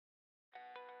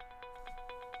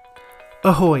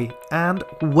Ahoy and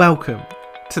welcome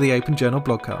to the Open Journal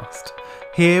Blogcast.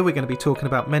 Here we're going to be talking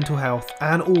about mental health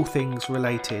and all things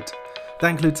related. That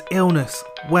includes illness,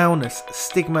 wellness,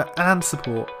 stigma and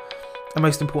support, and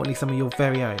most importantly some of your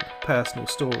very own personal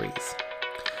stories.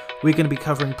 We're going to be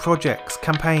covering projects,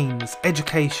 campaigns,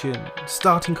 education,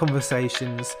 starting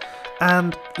conversations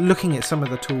and looking at some of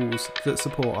the tools that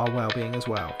support our well-being as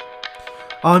well.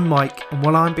 I'm Mike, and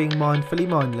while I'm being mindfully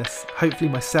mindless, hopefully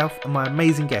myself and my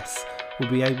amazing guests will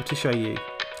be able to show you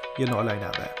you're not alone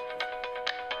out there.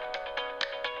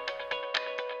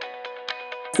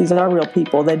 These are real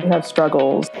people. They do have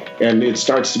struggles. And it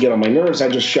starts to get on my nerves. I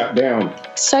just shut down.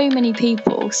 So many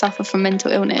people suffer from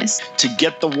mental illness. To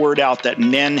get the word out that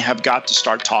men have got to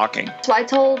start talking. So I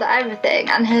told her everything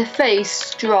and her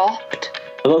face dropped.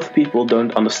 A lot of people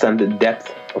don't understand the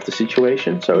depth of the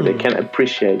situation, so they can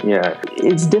appreciate,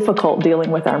 It's difficult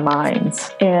dealing with our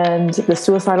minds, and the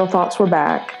suicidal thoughts were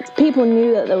back. People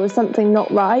knew that there was something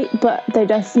not right, but they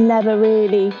just never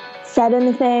really said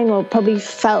anything, or probably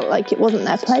felt like it wasn't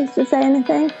their place to say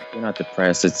anything. You're not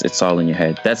depressed, it's all in your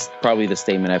head. That's probably the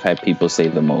statement I've had people say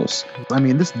the most. I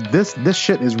mean, this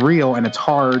shit is real, and it's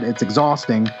hard, it's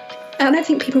exhausting. And I don't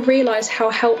think people realise how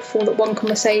helpful that one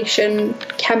conversation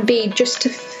can be just to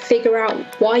figure out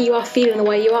why you are feeling the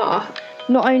way you are.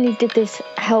 Not only did this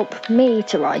help me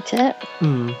to write it,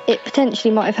 it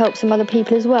potentially might have helped some other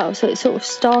people as well. So it sort of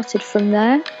started from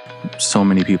there. So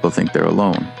many people think they're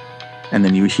alone. And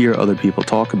then you hear other people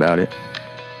talk about it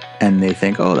and they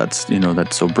think, oh, that's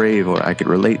so brave, or I could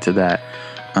relate to that.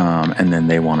 And then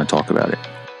they want to talk about it.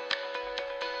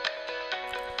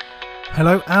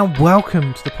 Hello and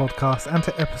welcome to the podcast and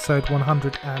to episode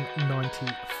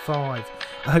 195.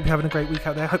 I hope you're having a great week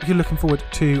out there. I hope you're looking forward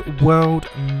to World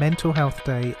Mental Health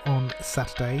Day on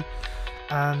Saturday.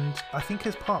 And I think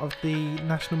as part of the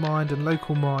National Mind and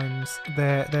Local Minds,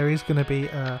 there is going to be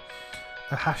a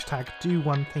hashtag Do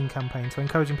One Thing campaign. So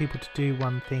encouraging people to do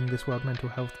one thing this World Mental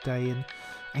Health Day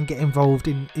and get involved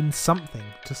in something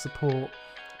to support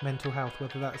mental health,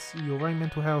 whether that's your own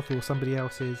mental health or somebody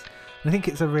else's. And I think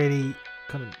it's a really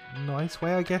kind of nice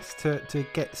way, I guess, to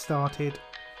get started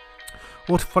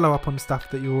or to follow up on stuff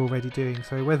that you're already doing.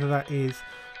 So whether that is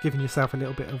giving yourself a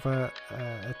little bit of a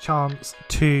chance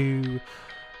to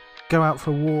go out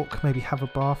for a walk, maybe have a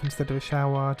bath instead of a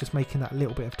shower, just making that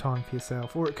little bit of time for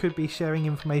yourself. Or it could be sharing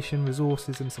information,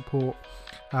 resources and support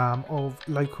of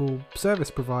local service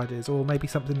providers, or maybe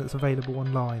something that's available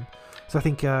online. So I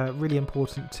think really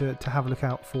important to have a look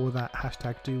out for that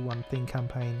hashtag Do One Thing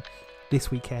campaign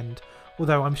this weekend.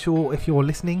 Although I'm sure if you're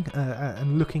listening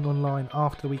and looking online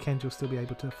after the weekend, you'll still be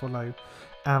able to follow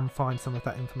and find some of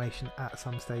that information at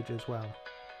some stage as well.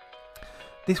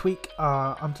 This week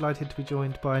I'm delighted to be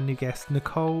joined by a new guest.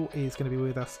 Nicole is going to be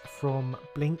with us from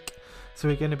Blink. So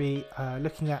we're going to be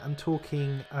looking at and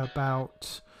talking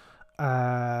about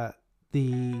the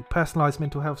personalised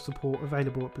mental health support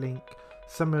available at Blink,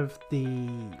 some of the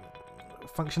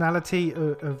functionality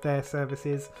of their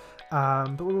services,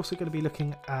 but we're also going to be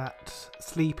looking at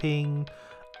sleeping,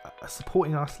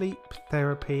 supporting our sleep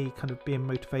therapy, kind of being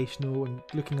motivational and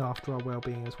looking after our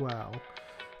well-being as well.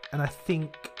 And I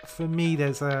think for me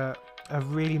there's a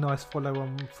really nice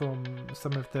follow-on from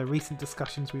some of the recent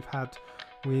discussions we've had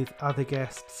with other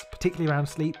guests, particularly around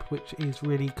sleep, which is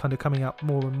really kind of coming up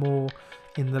more and more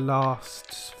in the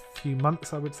last few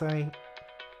months, I would say.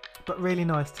 But really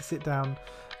nice to sit down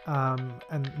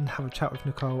and have a chat with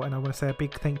Nicole, and I want to say a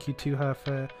big thank you to her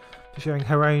for sharing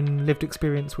her own lived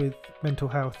experience with mental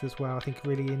health as well. I think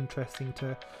really interesting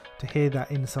to hear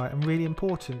that insight, and really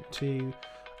important to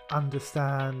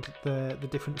understand the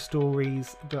different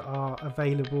stories that are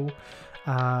available,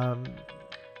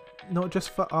 not just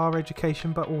for our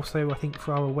education but also I think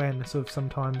for our awareness of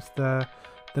sometimes the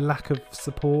lack of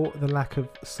support, the lack of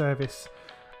service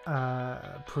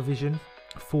provision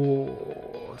for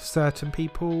certain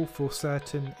people, for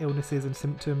certain illnesses and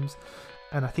symptoms.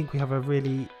 And I think we have a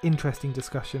really interesting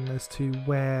discussion as to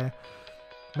where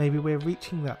maybe we're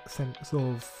reaching that sense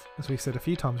of, as we've said a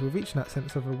few times, we're reaching that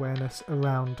sense of awareness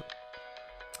around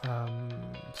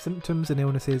symptoms and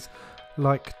illnesses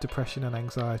like depression and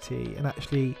anxiety, and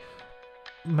actually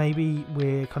maybe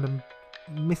we're kind of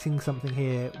missing something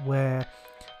here where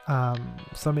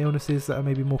some illnesses that are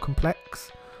maybe more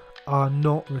complex are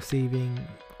not receiving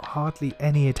hardly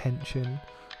any attention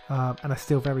and are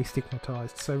still very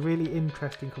stigmatized. So really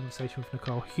interesting conversation with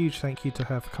Nicole. Huge thank you to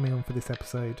her for coming on for this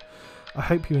episode. I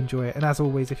hope you enjoy it, and as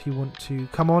always, if you want to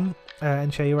come on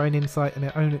and share your own insight and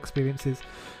your own experiences,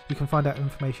 you can find out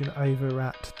information over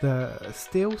at the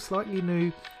still slightly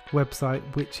new website,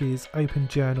 which is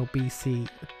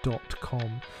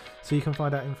openjournalbc.com. So you can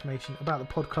find out information about the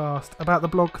podcast, about the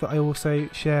blog that I also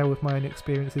share with my own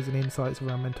experiences and insights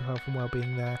around mental health and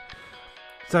wellbeing there.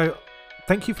 So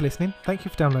thank you for listening, thank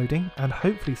you for downloading, and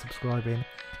hopefully subscribing.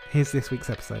 Here's this week's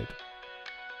episode.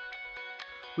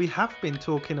 We have been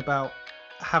talking about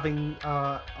having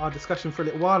our discussion for a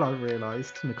little while, I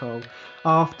realised, Nicole,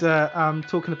 after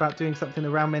talking about doing something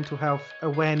around Mental Health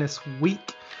Awareness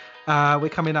Week. We're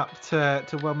coming up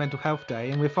to World Mental Health Day,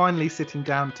 and we're finally sitting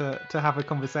down to have a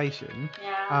conversation.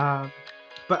 Yeah.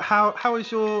 But how was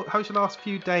your last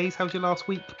few days? How's your last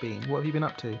week been? What have you been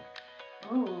up to?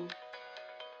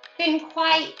 Been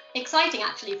quite exciting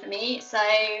actually for me. So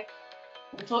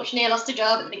unfortunately I lost a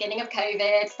job at the beginning of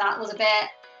COVID. That was a bit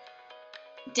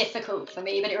difficult for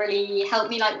me, but it really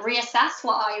helped me like reassess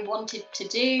what I wanted to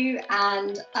do.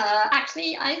 And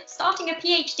actually I'm starting a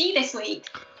PhD this week.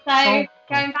 So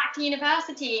going back to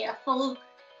university, a full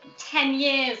 10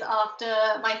 years after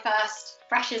my first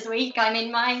Freshers Week, I'm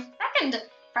in my second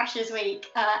Freshers Week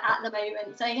at the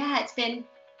moment. So yeah, it's been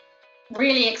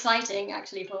really exciting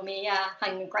actually for me. Yeah,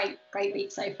 having a great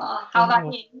week so far. How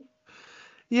about you?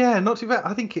 Yeah, not too bad.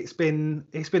 I think it's been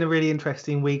a really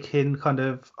interesting week in kind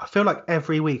of, I feel like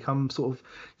every week I'm sort of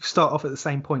start off at the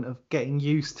same point of getting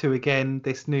used to again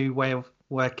this new way of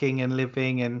working and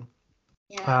living, and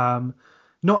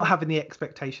not having the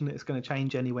expectation that it's going to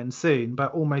change anyone soon,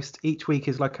 but almost each week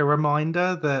is like a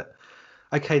reminder that,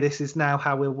 okay, this is now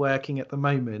how we're working at the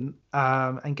moment,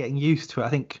 and getting used to it. I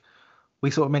think we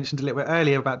sort of mentioned a little bit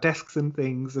earlier about desks and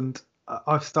things, and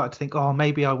I've started to think,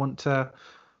 maybe I want to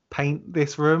paint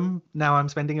this room. Now I'm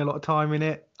spending a lot of time in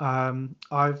it.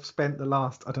 I've spent the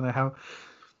last,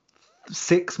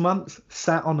 6 months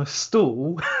sat on a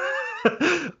stool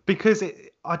because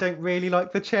I don't really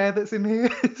like the chair that's in here.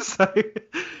 So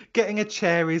getting a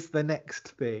chair is the next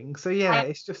thing. So yeah,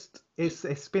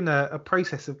 it's been a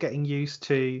process of getting used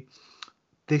to,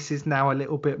 this is now a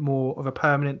little bit more of a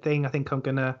permanent thing. I think I'm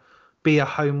gonna be a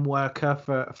home worker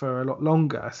for a lot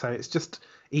longer. So it's just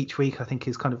each week I think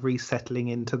is kind of resettling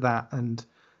into that and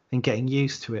getting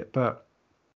used to it. But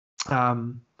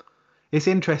it's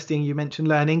interesting you mentioned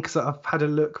learning, because I've had a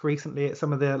look recently at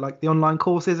some of the online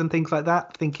courses and things like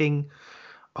that, thinking,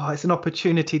 it's an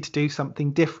opportunity to do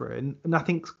something different.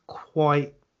 Nothing's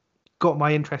quite got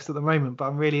my interest at the moment, but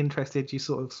I'm really interested. You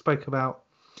sort of spoke about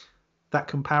that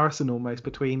comparison almost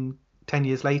between 10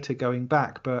 years later going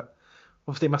back, but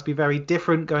obviously it must be very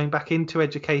different going back into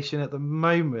education at the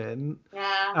moment.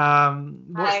 Yeah.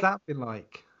 What's that been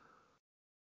like?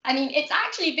 I mean, it's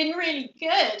actually been really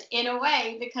good in a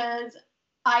way, because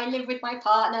I live with my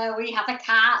partner, we have a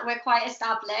cat, we're quite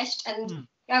established, and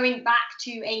going back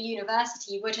to a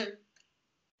university would have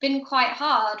been quite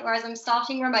hard, whereas I'm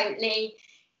starting remotely.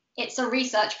 It's a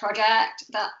research project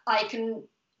that I can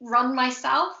run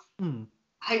myself.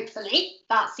 Hopefully,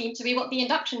 that seemed to be what the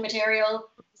induction material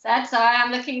said. So I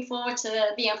am looking forward to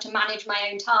being able to manage my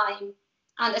own time,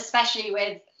 and especially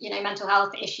with mental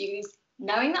health issues,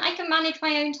 knowing that I can manage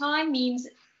my own time means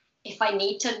if I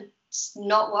need to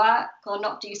not work or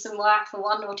not do some work for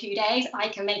 1 or 2 days, I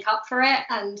can make up for it,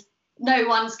 and no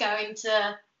one's going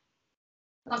to,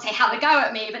 not say have a go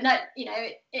at me, but no,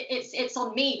 it's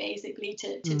on me basically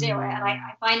to do it, and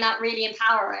I find that really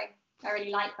empowering. I really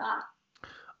like that.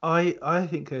 I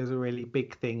think there's a really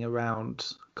big thing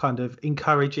around kind of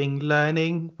encouraging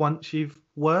learning once you've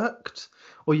worked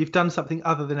or you've done something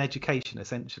other than education,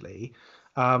 essentially.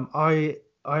 I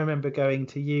remember going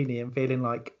to uni and feeling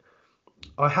like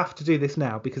I have to do this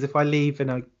now, because if I leave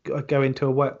and I go into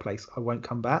a workplace, I won't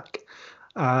come back.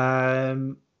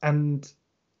 And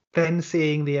then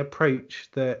seeing the approach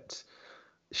that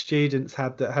students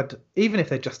had, even if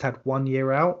they just had 1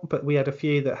 year out, but we had a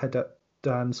few that had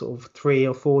done sort of 3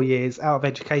 or 4 years out of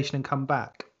education and come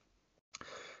back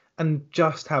and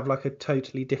just have like a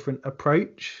totally different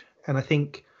approach. And I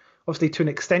think obviously to an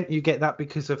extent you get that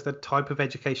because of the type of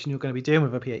education you're going to be doing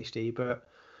with a PhD, but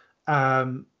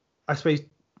I suppose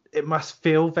it must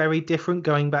feel very different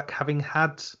going back, having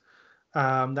had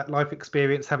that life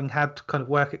experience, having had kind of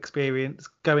work experience,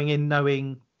 going in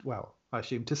knowing, well, I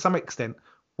assume to some extent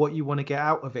what you want to get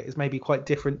out of it is maybe quite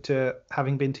different to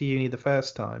having been to uni the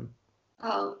first time.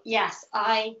 Oh, yes.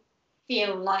 I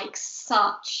feel like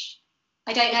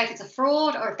I don't know if it's a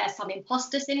fraud or if there's some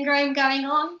imposter syndrome going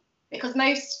on, because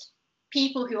most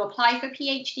people who apply for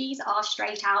PhDs are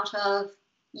straight out of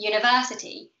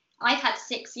university. I've had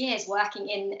 6 years working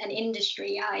in an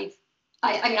industry. I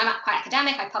mean, I'm quite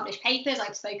academic. I publish papers.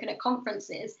 I've spoken at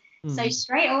conferences. So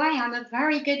straight away, I'm a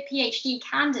very good PhD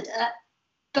candidate.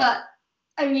 But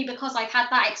only because I've had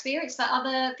that experience that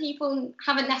other people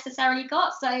haven't necessarily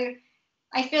got. So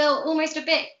I feel almost a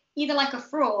bit either like a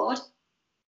fraud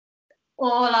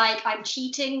or like I'm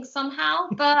cheating somehow,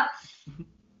 but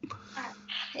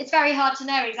it's very hard to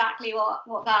know exactly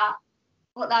what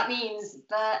that means.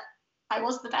 But I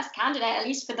was the best candidate, at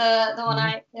least for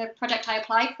the project I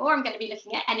applied for. I'm going to be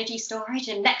looking at energy storage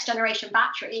and next generation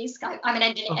batteries. I'm an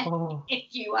engineer.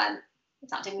 If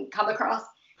that didn't come across.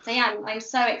 So yeah, I'm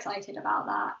so excited about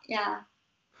that. Yeah.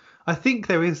 I think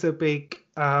there is a big,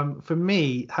 for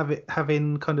me,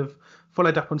 having kind of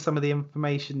followed up on some of the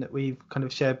information that we've kind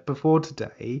of shared before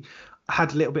today, I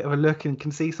had a little bit of a look and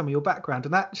can see some of your background,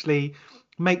 and actually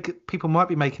people might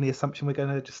be making the assumption we're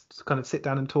going to just kind of sit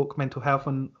down and talk mental health,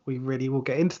 and we really will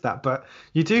get into that. But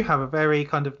you do have a very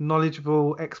kind of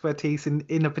knowledgeable expertise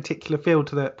in a particular field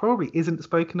that probably isn't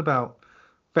spoken about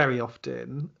very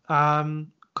often.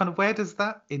 Kind of where does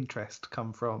that interest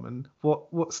come from, and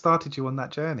what started you on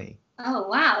that journey? Oh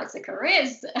wow, it's a career.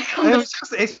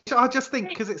 I just think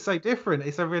because it's so different,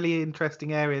 it's a really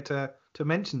interesting area to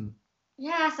mention.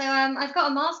 Yeah, so I've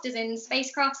got a master's in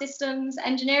spacecraft systems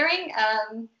engineering,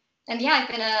 and yeah, I've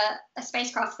been a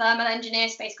spacecraft thermal engineer,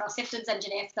 spacecraft systems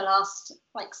engineer for the last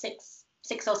like six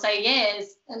or so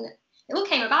years, and it all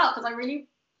came about because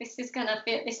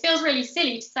this feels really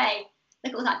silly to say.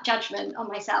 Look at all that judgment on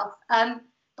myself.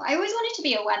 But I always wanted to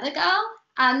be a weather girl,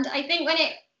 and I think when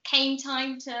it came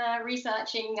time to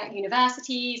researching at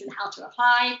universities and how to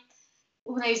apply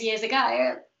all those years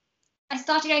ago, I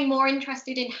started getting more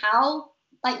interested in how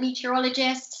like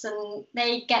meteorologists and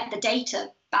they get the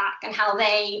data back and how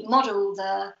they model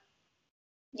the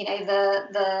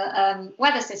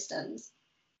weather systems.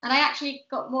 And I actually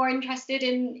got more interested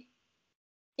in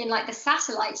like the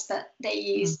satellites that they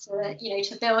use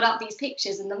to build up these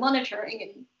pictures and the monitoring.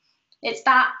 And it's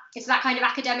that kind of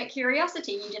academic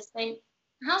curiosity. You just think,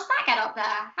 how does that get up there?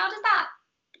 How does that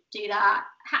do that?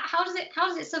 How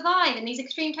does it survive in these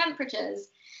extreme temperatures?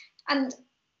 And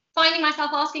finding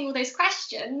myself asking all those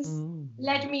questions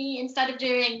led me, instead of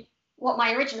doing what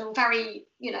my original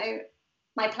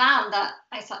my plan that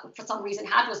I for some reason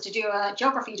had was to do a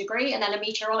geography degree and then a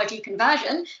meteorology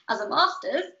conversion as a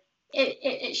master's,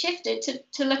 it shifted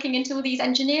to looking into all these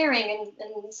engineering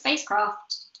and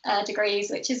spacecraft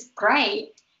degrees, which is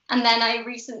great. And then I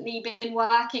recently been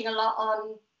working a lot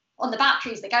on the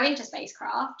batteries that go into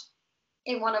spacecraft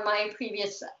in one of my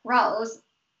previous roles.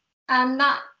 And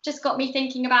that just got me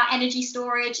thinking about energy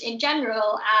storage in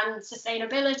general and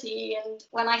sustainability. And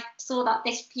when I saw that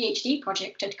this PhD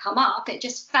project had come up, it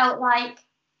just felt like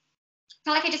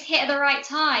I just hit at the right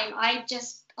time. I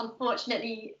just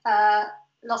unfortunately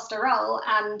lost a role,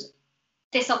 and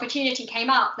this opportunity came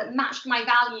up that matched my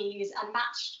values and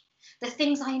matched the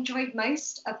things I enjoyed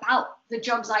most about the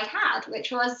jobs I had,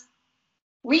 which was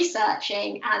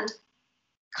researching and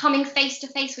coming face to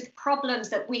face with problems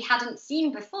that we hadn't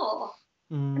seen before.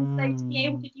 And so to be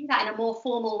able to do that in a more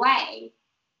formal way,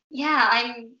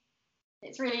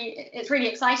 it's really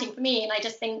exciting for me. And I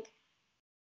just think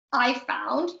I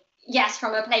found, yes,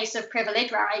 from a place of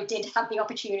privilege where I did have the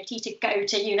opportunity to go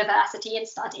to university and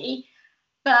study,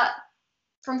 but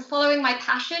from following my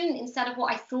passion instead of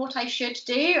what I thought I should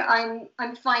do,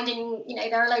 I'm finding,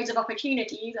 there are loads of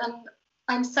opportunities, and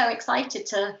I'm so excited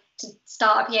to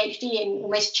start a PhD and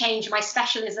almost change my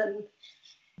specialism.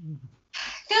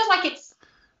 Feels like it's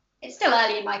still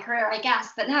early in my career, I guess,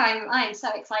 but no, I'm so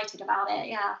excited about it.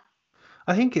 Yeah.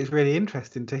 I think it's really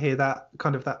interesting to hear that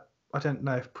kind of that, I don't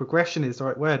know if progression is the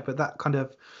right word, but that kind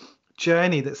of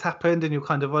journey that's happened, and you're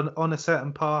kind of on a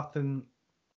certain path, and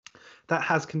that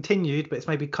has continued, but it's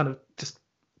maybe kind of just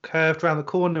curved around the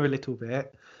corner a little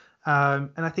bit.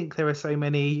 And I think there are so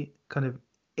many kind of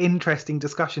interesting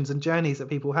discussions and journeys that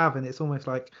people have, and it's almost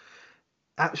like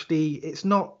actually it's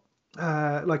not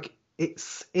like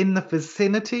it's in the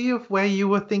vicinity of where you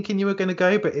were thinking you were going to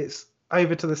go, but it's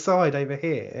over to the side over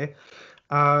here.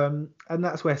 And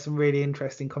that's where some really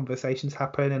interesting conversations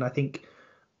happen. And I think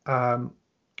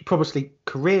probably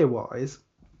career-wise,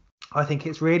 I think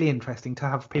it's really interesting to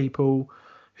have people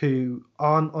who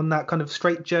aren't on that kind of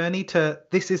straight journey to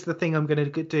this is the thing I'm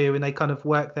going to do, and they kind of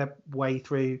work their way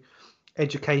through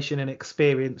education and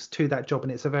experience to that job,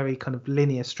 and it's a very kind of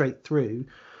linear straight through.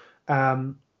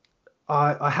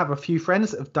 I have a few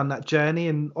friends that have done that journey,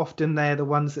 and often they're the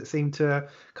ones that seem to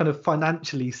kind of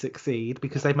financially succeed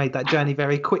because they made that journey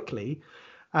very quickly.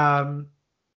 But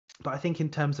I think in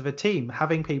terms of a team,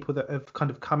 having people that have kind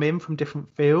of come in from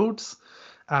different fields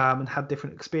and had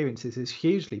different experiences is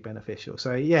hugely beneficial.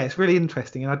 So yeah, it's really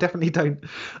interesting, and I definitely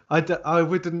I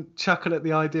wouldn't chuckle at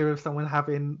the idea of someone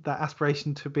having that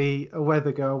aspiration to be a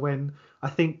weather girl when I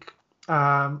think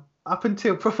Up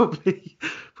until probably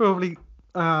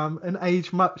an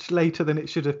age much later than it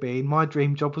should have been, my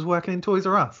dream job was working in Toys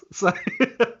R Us. So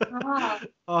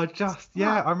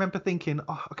I remember thinking,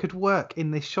 oh, I could work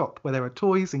in this shop where there are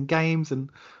toys and games, and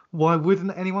why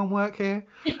wouldn't anyone work here?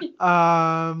 There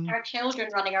are children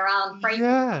running around.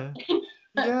 Yeah,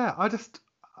 yeah. I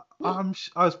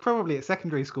was probably at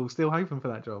secondary school still hoping for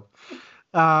that job.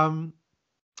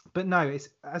 But no, it's,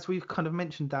 as we've kind of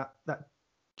mentioned, that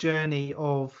journey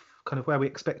of kind of where we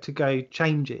expect to go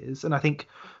changes, and I think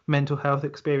mental health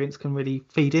experience can really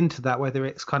feed into that, whether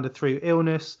it's kind of through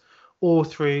illness or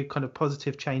through kind of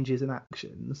positive changes and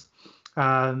actions.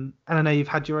 And I know you've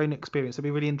had your own experience. It'd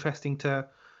be really interesting to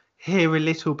hear a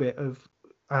little bit of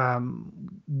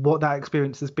what that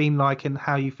experience has been like and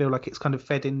how you feel like it's kind of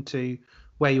fed into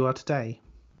where you are today.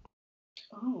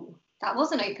 Oh, that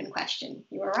was an open question.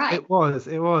 You were right. It was.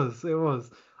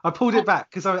 I pulled it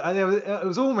back because it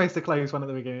was almost a closed one at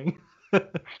the beginning. So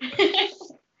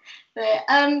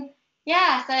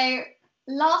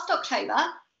last October,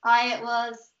 I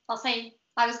was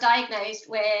diagnosed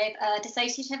with a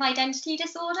dissociative identity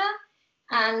disorder.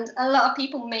 And a lot of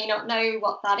people may not know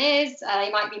what that is.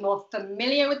 You might be more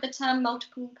familiar with the term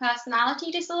multiple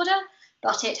personality disorder,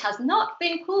 but it has not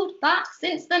been called that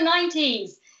since the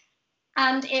 90s.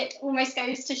 And it almost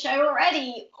goes to show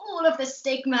already all of the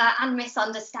stigma and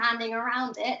misunderstanding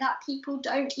around it, that people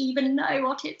don't even know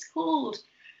what it's called.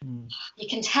 You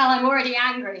can tell I'm already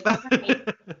angry.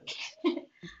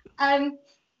 I mean,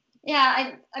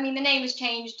 the name was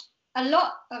changed. A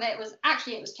lot of it was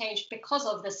changed because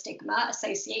of the stigma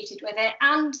associated with it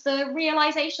and the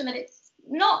realization that it's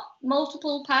not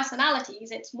multiple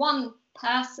personalities, it's one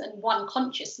person, one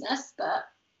consciousness. But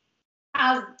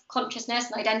as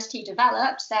consciousness and identity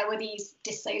developed, there were these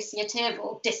dissociative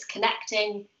or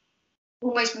disconnecting,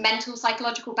 almost mental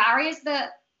psychological barriers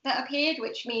that appeared,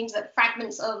 which means that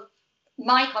fragments of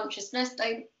my consciousness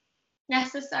don't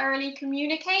necessarily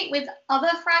communicate with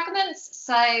other fragments.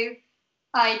 So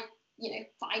I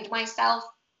find myself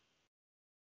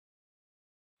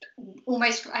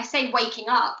almost, I say waking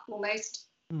up almost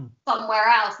somewhere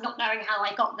else, not knowing how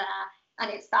I got there. And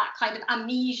it's that kind of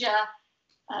amnesia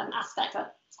aspect.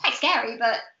 It's quite scary,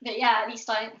 but yeah, at least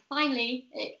I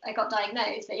got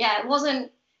diagnosed. But yeah, the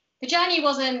journey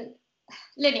wasn't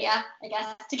linear, I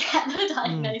guess, to get the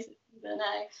diagnosis. But no,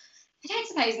 I don't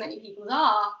suppose many people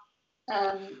are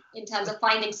in terms of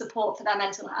finding support for their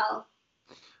mental health.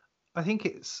 I think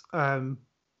it's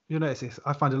you'll notice this.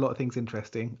 I find a lot of things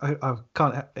interesting. I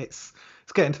can't. It's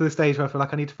getting to the stage where I feel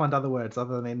like I need to find other words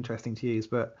other than interesting to use.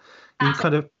 But you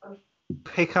kind of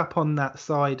pick up on that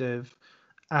side of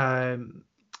kind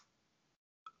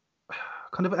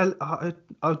of I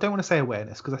don't want to say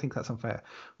awareness because I think that's unfair.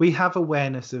 We have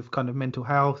awareness of kind of mental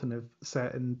health and of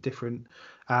certain different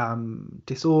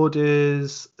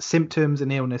disorders, symptoms,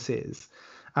 and illnesses.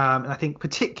 And I think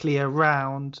particularly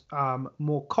around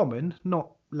more common,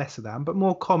 not lesser than, but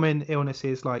more common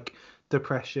illnesses like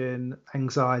depression,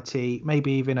 anxiety,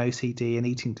 maybe even OCD and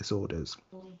eating disorders.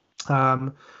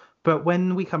 But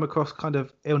when we come across kind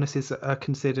of illnesses that are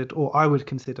considered, or I would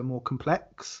consider, more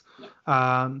complex,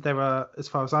 there are, as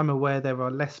far as I'm aware, there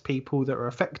are less people that are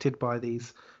affected by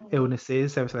these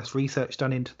illnesses. There's less research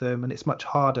done into them, and it's much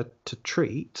harder to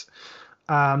treat.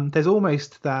 There's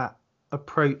almost that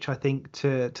approach, I think,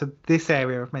 to this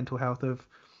area of mental health of,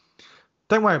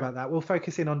 don't worry about that, we'll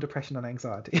focus in on depression and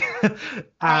anxiety.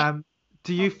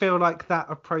 Do you feel like that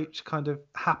approach kind of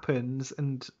happens,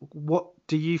 and what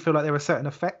do you feel like there are certain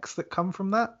effects that come from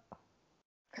that?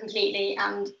 Completely,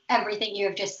 and everything you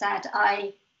have just said,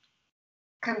 I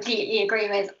completely agree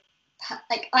with.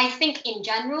 Like, I think in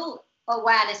general,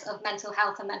 awareness of mental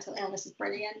health and mental illness is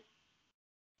brilliant.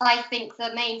 I think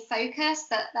the main focus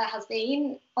that there has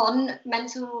been on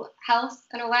mental health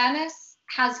and awareness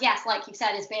has, yes, like you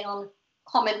said, has been on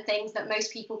common things that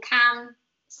most people can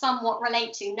somewhat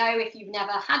relate to. No, if you've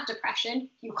never had depression,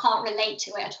 you can't relate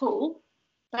to it at all.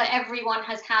 But everyone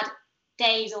has had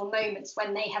days or moments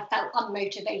when they have felt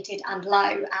unmotivated and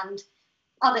low, and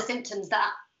other symptoms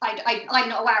that I'm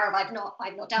not aware of. I've not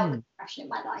dealt with depression in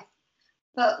my life.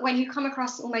 But when you come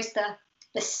across almost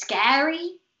the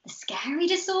scary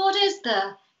disorders,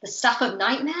 the stuff of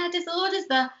nightmare disorders,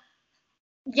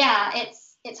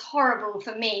 it's horrible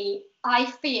for me. I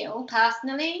feel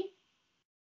personally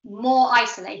more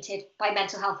isolated by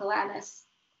mental health awareness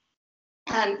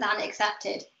than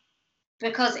accepted,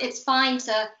 because it's fine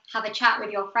to have a chat with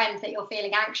your friends that you're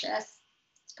feeling anxious.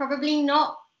 It's probably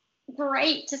not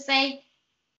great to say,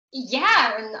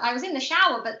 yeah, and I was in the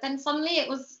shower, but then suddenly it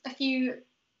was a few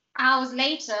hours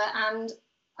later and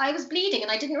I was bleeding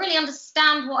and I didn't really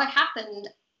understand what had happened,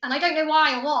 and I don't know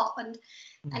why or what, and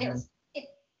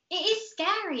it is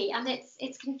scary and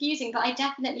it's confusing, but I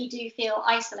definitely do feel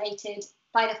isolated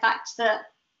by the fact that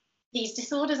these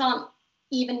disorders aren't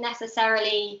even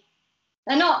necessarily,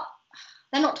 they're not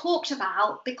talked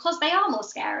about because they are more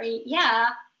scary,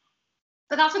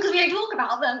 but that's because we don't talk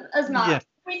about them as much. If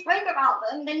we spoke about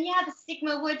them, then the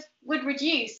stigma would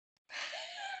reduce.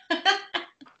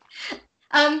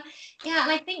 And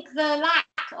I think the lack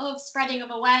of spreading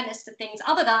of awareness to things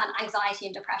other than anxiety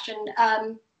and depression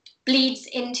bleeds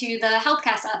into the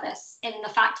healthcare service, in the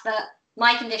fact that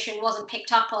my condition wasn't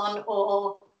picked up on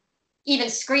or even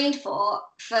screened for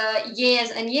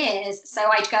years and years. So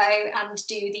I'd go and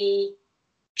do the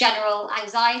general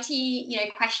anxiety,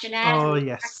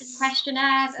 questionnaires,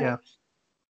 questionnaires. And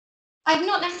I've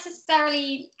not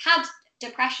necessarily had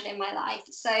depression in my life.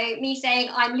 So me saying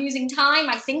I'm losing time,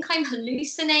 I think I'm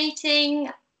hallucinating,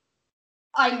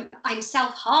 I'm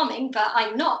self-harming, but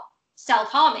I'm not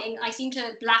self-harming. I seem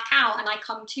to black out and I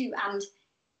come to and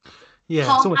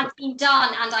harm has been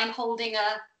done and I'm holding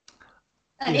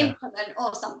an implement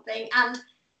or something. And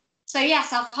so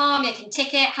self-harm, I can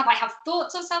tick it. Have I had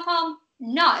thoughts of self-harm?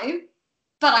 No,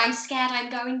 but I'm scared I'm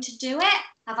going to do it.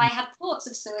 Have I had thoughts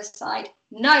of suicide?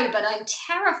 No, but I'm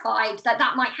terrified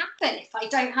that might happen if I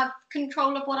don't have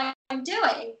control of what I'm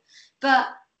doing. But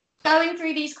going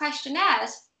through these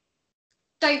questionnaires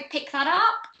don't pick that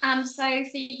up. And so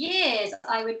for years,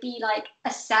 I would be like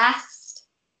assessed,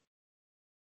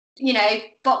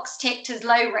 box ticked as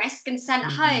low risk and sent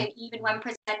home, even when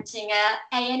presenting at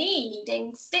A&E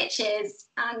needing stitches,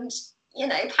 and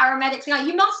paramedics being like,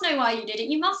 you must know why you did it,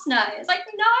 you must know. It's like,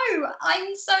 no,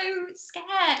 I'm so scared,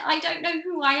 I don't know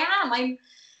who I am, I'm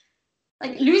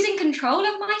like losing control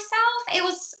of myself. It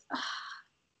was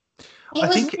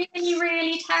really,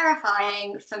 really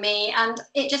terrifying for me, and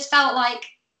it just felt like,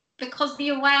 because the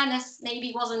awareness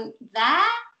maybe wasn't there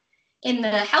in the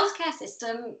healthcare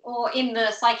system or in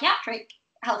the psychiatric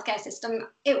healthcare system,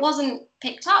 it wasn't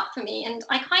picked up for me, and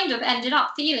I kind of ended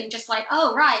up feeling just like,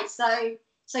 oh right, so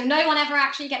no one ever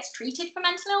actually gets treated for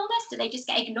mental illness? Do they just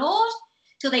get ignored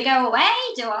till they go away?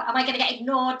 Am I going to get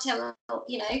ignored till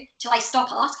I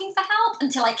stop asking for help,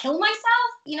 until I kill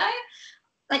myself?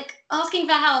 Like, asking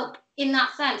for help in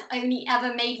that sense only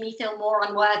ever made me feel more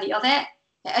unworthy of it.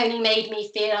 It only made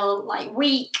me feel like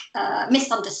weak,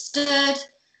 misunderstood,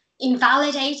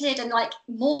 invalidated, and like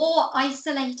more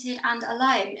isolated and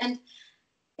alone. And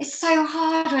it's so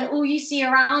hard when all you see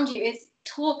around you is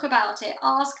talk about it,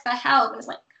 ask for help. And it's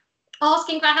like,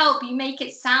 asking for help, you make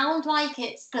it sound like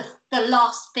it's the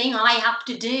last thing I have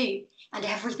to do and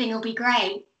everything will be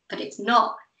great, but it's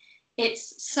not.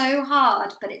 It's so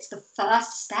hard, but it's the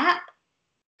first step,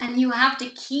 and you have to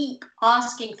keep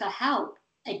asking for help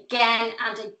again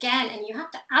and again, and you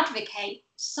have to advocate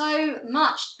so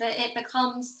much that it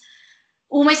becomes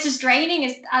almost as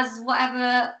draining as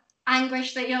whatever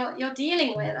anguish that you're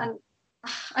dealing with. And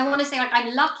I want to say, like,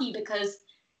 I'm lucky because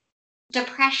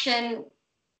depression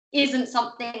isn't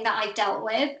something that I've dealt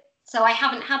with, so I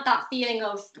haven't had that feeling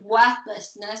of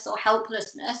worthlessness or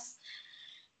helplessness.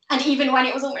 And even when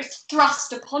it was almost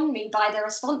thrust upon me by the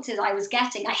responses I was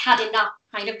getting, I had enough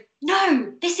kind of,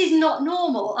 no, this is not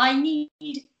normal, I need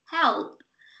help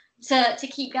to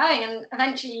keep going. And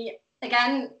eventually,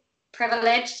 again,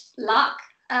 privilege, luck,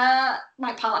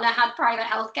 my partner had private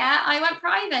healthcare, I went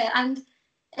private. And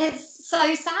it's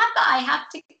so sad that I had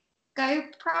to go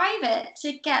private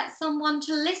to get someone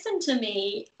to listen to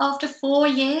me after 4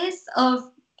 years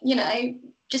of,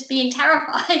 just being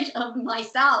terrified of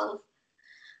myself.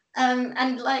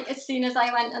 And like, as soon as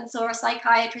I went and saw a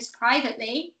psychiatrist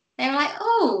privately, they were like,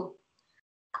 oh,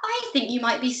 I think you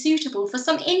might be suitable for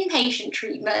some inpatient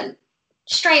treatment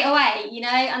straight away,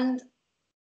 and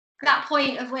that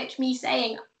point of which me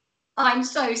saying, I'm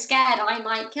so scared I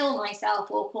might kill myself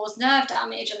or cause nerve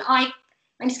damage, and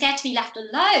I'm scared to be left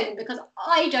alone because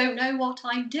I don't know what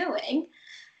I'm doing.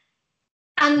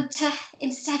 And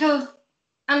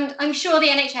and I'm sure the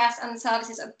NHS and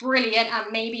services are brilliant,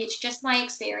 and maybe it's just my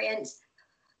experience,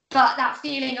 but that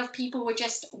feeling of people were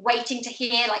just waiting to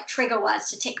hear like trigger words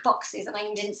to tick boxes, and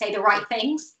I didn't say the right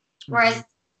things. Whereas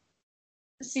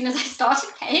as soon as I started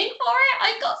paying for it,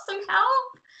 I got some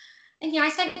help. And I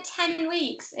spent 10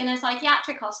 weeks in a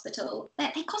psychiatric hospital.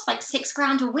 They cost like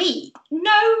 $6,000 a week.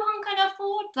 No one can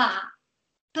afford that.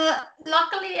 But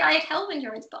luckily I had health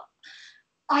insurance, but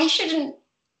I shouldn't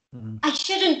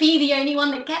be the only one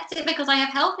that gets it because I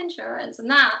have health insurance. And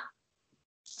that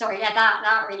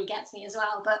really gets me as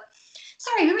well. But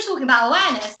sorry, we were talking about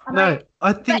awareness.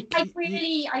 I think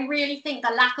I really think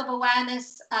the lack of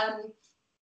awareness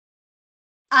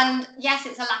And yes,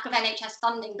 it's a lack of NHS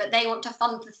funding, but they want to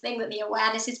fund the thing that the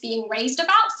awareness is being raised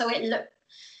about, so it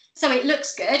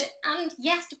looks good. And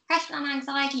yes, depression and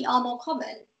anxiety are more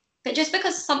common, but just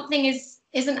because something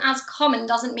isn't as common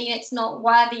doesn't mean it's not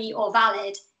worthy or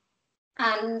valid.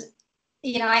 And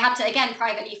I had to again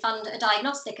privately fund a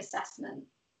diagnostic assessment,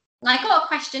 and I got a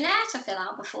questionnaire to fill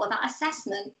out before that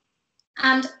assessment.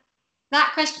 And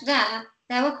that questionnaire,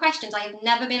 there were questions I have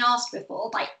never been asked before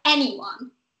by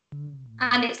anyone.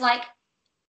 And it's like,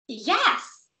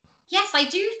 yes,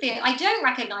 I don't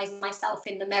recognize myself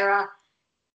in the mirror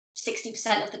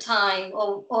 60% of the time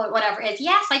or whatever it is.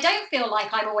 Yes, I don't feel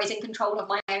like I'm always in control of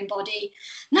my own body.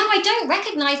 No, I don't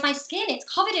recognize my skin.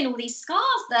 It's covered in all these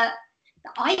scars that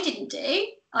I didn't do.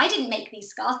 I didn't make these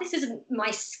scars. This isn't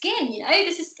my skin,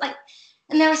 this is like,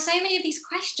 and there were so many of these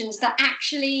questions that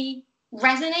actually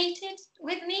resonated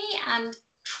with me and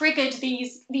triggered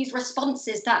these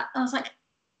responses that I was like,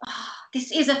 oh,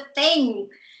 this is a thing.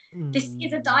 This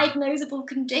is a diagnosable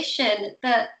condition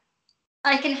that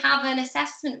I can have an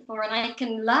assessment for, and I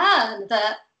can learn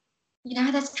that,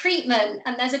 there's treatment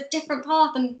and there's a different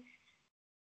path. And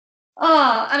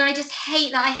I just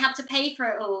hate that I had to pay for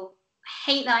it all.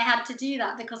 I hate that I had to do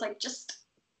that because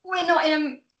we're not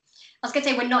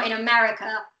in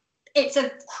America. It's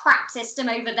a crap system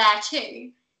over there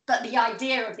too. But the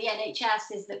idea of the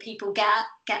NHS is that people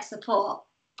get support.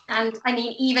 And I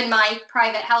mean, even my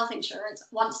private health insurance,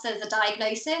 once there's a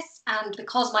diagnosis, and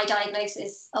because my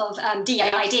diagnosis of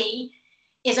DID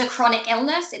is a chronic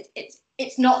illness,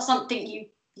 it's not something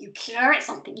you cure, it's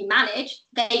something you manage.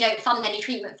 They don't fund any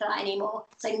treatment for that anymore.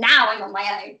 So now I'm on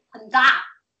my own, and that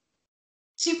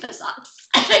super sucks.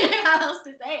 I don't know how else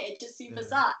to say it. It just super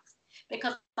sucks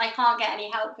because I can't get any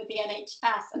help with the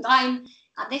NHS. And I'm,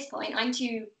 at this point,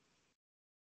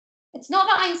 it's not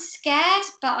that I'm scared,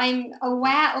 but I'm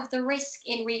aware of the risk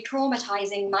in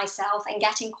re-traumatizing myself and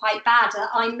getting quite bad that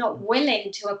I'm not willing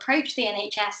to approach the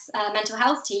NHS mental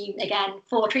health team again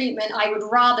for treatment. I would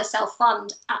rather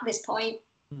self-fund at this point.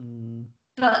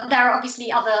 But there are obviously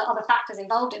other factors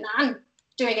involved in that. I'm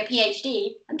doing a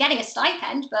PhD, I'm getting a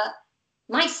stipend, but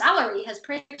my salary has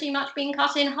pretty much been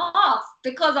cut in half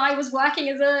because I was working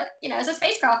as a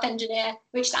spacecraft engineer,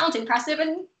 which sounds impressive,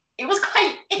 and it was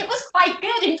quite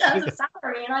good in terms of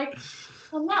salary, and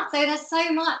so there's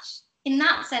so much in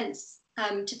that sense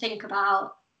to think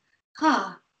about.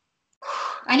 I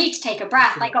need to take a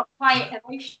breath. I got quite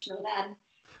emotional then.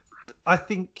 I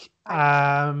think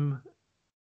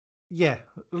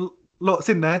lots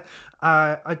in there.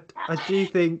 I do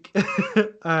think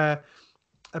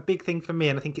a big thing for me,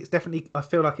 and I think it's definitely, I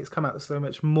feel like it's come out so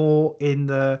much more in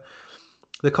the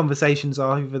conversations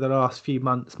over the last few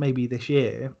months, maybe this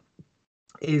year,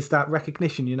 is that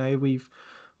recognition.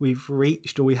 We've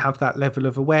reached, or we have that level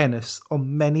of awareness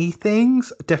on many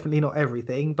things, definitely not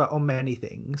everything, but on many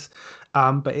things.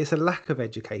 But it's a lack of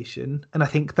education, and I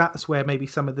think that's where maybe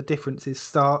some of the differences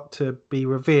start to be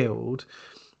revealed,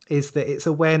 is that it's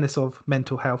awareness of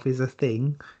mental health is a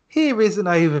thing. Here is an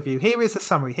overview, here is a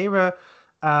summary, here are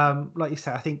like you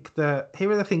said, I think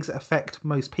here are the things that affect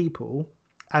most people,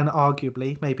 and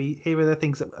arguably maybe here are the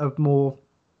things that are more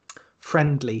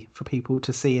friendly for people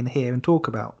to see and hear and talk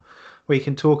about. We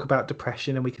can talk about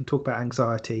depression, and we can talk about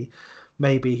anxiety,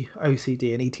 maybe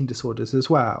OCD and eating disorders as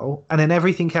well. And then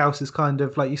everything else is kind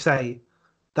of, like you say,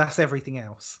 that's everything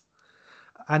else.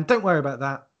 And don't worry about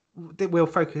that. We'll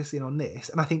focus in on this.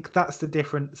 And I think that's the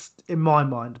difference in my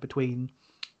mind between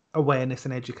awareness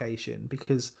and education,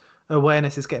 because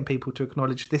awareness is getting people to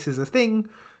acknowledge this is a thing.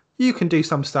 You can do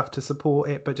some stuff to support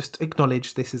it, but just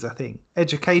acknowledge this is a thing.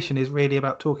 Education is really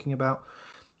about talking about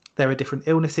there are different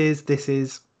illnesses. This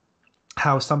is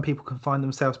how some people can find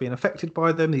themselves being affected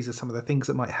by them. These are some of the things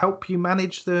that might help you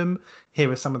manage them.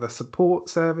 Here are some of the support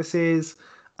services.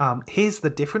 Here's the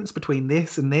difference between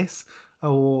this and this,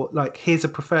 or like, here's a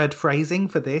preferred phrasing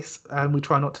for this, and we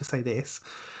try not to say this.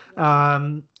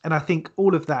 And I think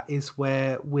all of that is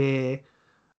where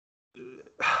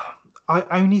I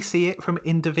only see it from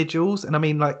individuals, and I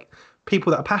mean like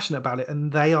people that are passionate about it,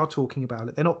 and they are talking about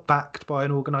it. They're not backed by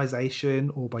an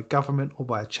organization or by government or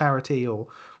by a charity or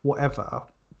whatever.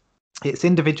 It's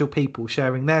individual people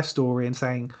sharing their story and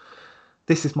saying,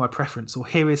 this is my preference, or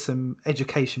here is some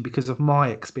education because of my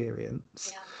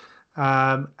experience.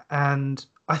 And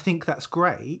I think that's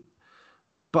great,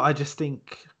 but I just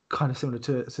think, kind of similar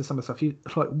to some of the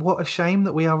stuff, like, what a shame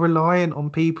that we are reliant on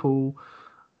people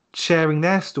sharing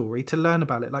their story to learn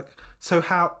about it. Like, so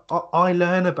how I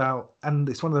learn about, and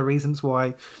it's one of the reasons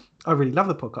why I really love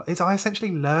the podcast, is I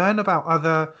essentially learn about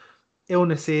other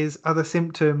illnesses, other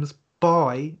symptoms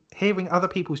by hearing other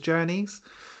people's journeys.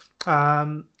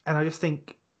 And I just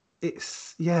think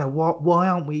it's why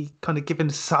aren't we kind of given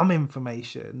some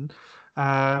information?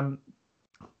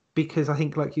 Because I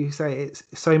think, like you say, it's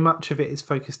so much of it is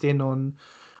focused in on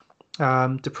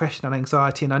depression and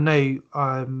anxiety. And I know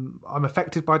I'm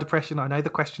affected by depression. I know the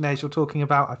questionnaires you're talking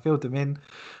about. I filled them in,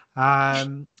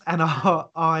 and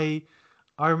I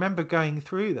remember going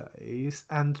through those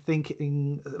and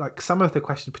thinking, like, some of the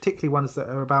questions, particularly ones that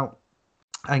are about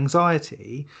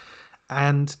anxiety,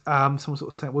 and someone sort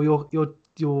of saying, well,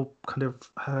 you're kind of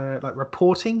like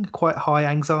reporting quite high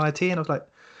anxiety, and I was like,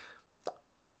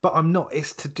 but I'm not.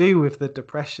 It's to do with the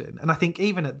depression. And I think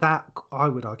even at that, I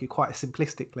would argue, quite a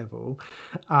simplistic level,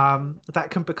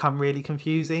 that can become really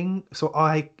confusing. So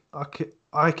I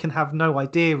can have no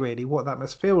idea really what that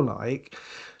must feel like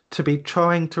to be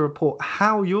trying to report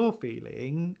how you're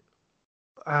feeling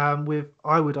with,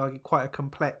 I would argue, quite a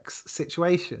complex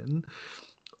situation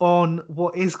on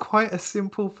what is quite a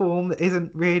simple form that isn't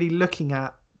really looking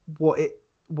at what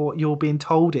you're being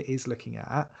told it is looking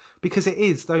at, because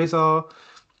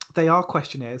they are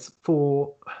questionnaires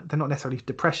for, they're not necessarily for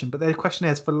depression, but they're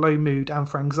questionnaires for low mood and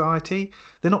for anxiety.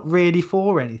 They're not really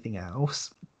for anything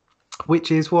else,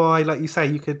 which is why, like you say,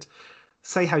 you could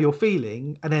say how you're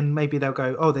feeling, and then maybe they'll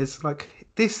go, oh, there's like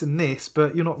this and this,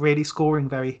 but you're not really scoring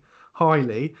very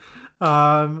highly.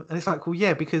 And it's like, well,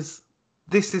 yeah, because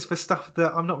this is for stuff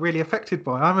that I'm not really affected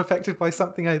by. I'm affected by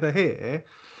something over here.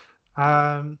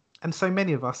 And so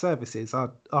many of our services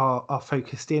are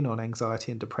focused in on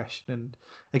anxiety and depression. And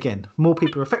again, more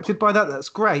people are affected by that. That's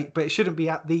great, but it shouldn't be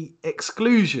at the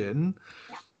exclusion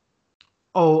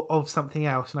of something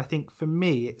else. And I think for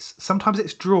me, sometimes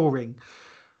it's drawing.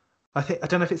 I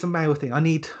don't know if it's a male thing. I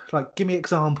need, like, give me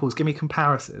examples, give me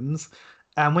comparisons.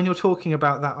 And when you're talking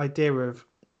about that idea of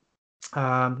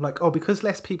because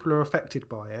less people are affected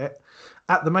by it,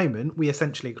 at the moment, we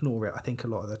essentially ignore it, I think, a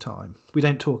lot of the time. We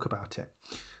don't talk about it.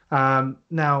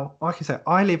 Now, like I said,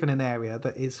 I live in an area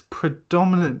that is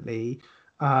predominantly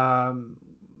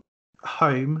home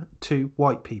to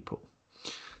white people.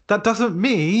 That doesn't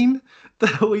mean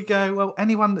that we go, well,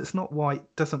 anyone that's not white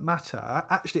doesn't matter.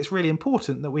 Actually, it's really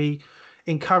important that we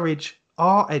encourage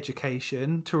our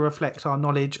education to reflect our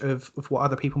knowledge of what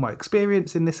other people might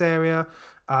experience in this area,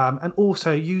 and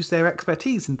also use their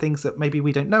expertise in things that maybe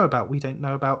we don't know about. We don't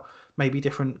know about maybe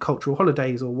different cultural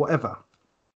holidays or whatever.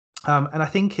 And I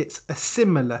think it's a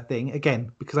similar thing,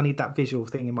 again, because I need that visual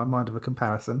thing in my mind of a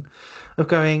comparison of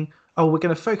going, oh, we're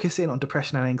going to focus in on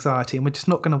depression and anxiety, and we're just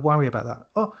not going to worry about that.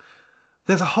 Oh,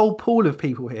 there's a whole pool of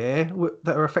people here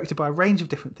that are affected by a range of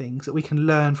different things that we can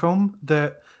learn from,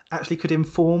 that actually could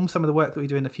inform some of the work that we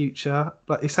do in the future.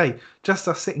 Like you say, just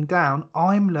us sitting down,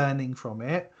 I'm learning from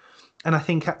it. And I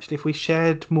think actually if we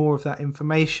shared more of that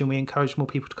information, we encourage more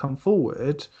people to come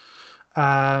forward,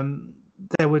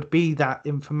 there would be that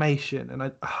information.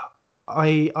 And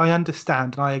I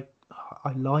understand, and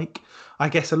I like, I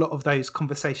guess, a lot of those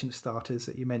conversation starters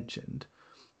that you mentioned.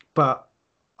 But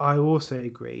I also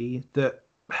agree that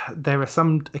there are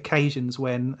some occasions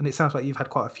when, and it sounds like you've had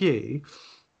quite a few,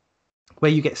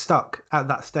 where you get stuck at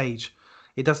that stage.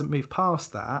 It doesn't move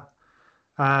past that.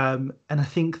 And I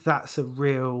think that's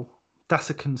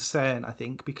a concern, I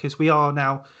think, because we are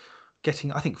now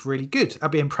getting, I think, really good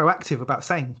at being proactive about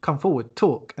saying, come forward,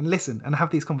 talk and listen and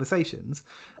have these conversations.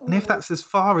 And if that's as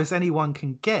far as anyone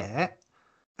can get,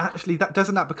 actually,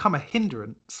 doesn't that become a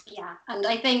hindrance? Yeah, and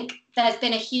I think there's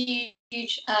been a huge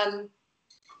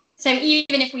so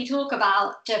even if we talk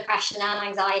about depression and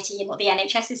anxiety and what the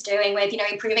NHS is doing with,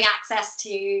 improving access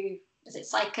to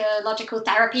psychological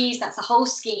therapies, that's a whole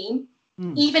scheme.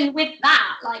 Even with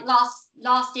that, like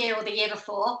last year or the year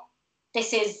before,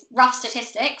 this is rough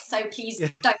statistics, so please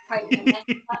don't quote me on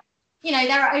this. But,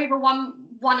 there are over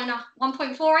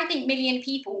 1.4, I think, million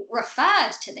people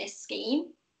referred to this scheme,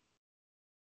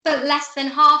 but less than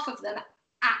half of them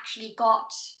actually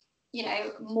got,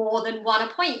 more than one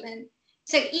appointment.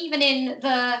 So even in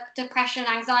the depression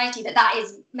and anxiety that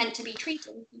is meant to be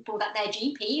treating people that their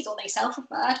GPs or they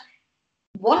self-referred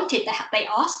wanted the help, they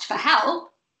asked for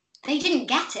help, they didn't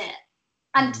get it.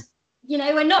 And,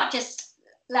 we're not just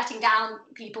letting down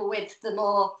people with the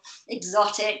more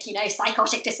exotic,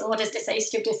 psychotic disorders,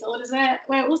 dissociative disorders.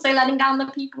 We're also letting down the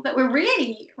people that we're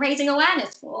really raising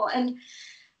awareness for. And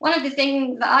one of the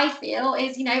things that I feel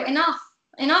is,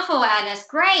 enough awareness.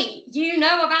 Great. You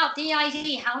know about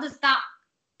DID. How does that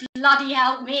bloody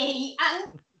help me?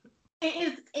 And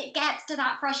it gets to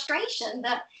that frustration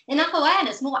that enough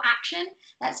awareness, more action.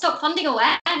 Let's stop funding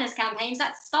awareness campaigns.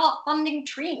 Let's start funding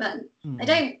treatment.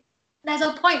 There's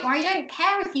a point where I don't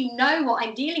care if you know what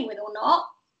I'm dealing with or not.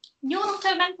 You're not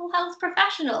a mental health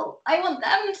professional. I want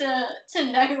them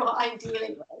to know what I'm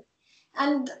dealing with.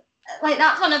 And like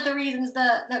that's one of the reasons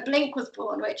that Blink was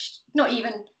born, which not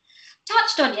even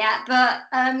touched on yet. But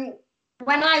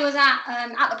when I was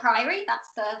at the Priory, that's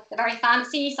the very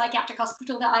fancy psychiatric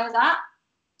hospital that I was at,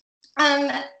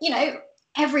 you know,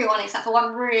 everyone except for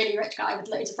one really rich guy with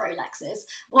loads of Rolexes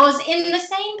was in the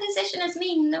same position as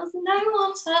me. And there was no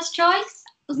one's first choice.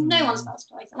 There was no one's first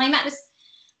choice. And I met this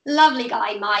lovely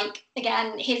guy, Mike.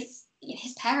 Again, his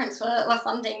parents were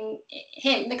funding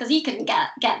him because he couldn't get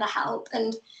the help.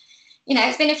 And, you know,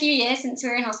 it's been a few years since we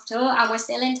were in hospital and we're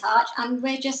still in touch. And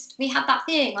we have that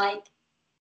feeling like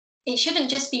it shouldn't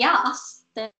just be us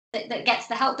that gets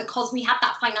the help because we have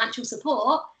that financial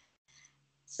support.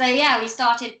 So yeah, we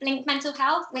started Blink Mental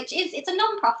Health, it's a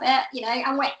non-profit, you know,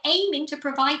 and we're aiming to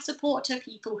provide support to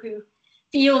people who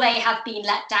feel they have been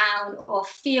let down or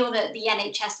feel that the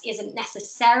NHS isn't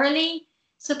necessarily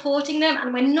supporting them.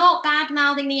 And we're not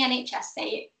bad-mouthing the NHS.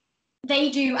 They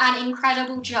do an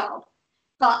incredible job,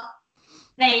 but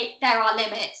there are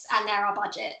limits and there are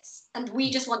budgets. And we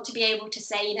just want to be able to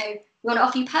say, you know, we want to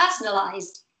offer you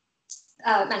personalised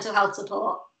mental health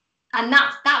support. And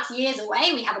that's years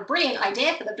away. We have a brilliant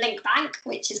idea for the Blink Bank,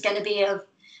 which is going to be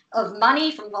of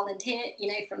money from volunteer, you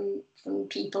know, from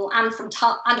people and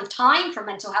of time from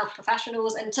mental health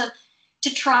professionals, and to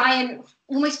try and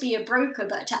almost be a broker,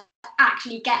 but to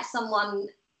actually get someone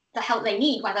the help they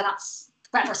need, whether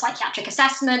a psychiatric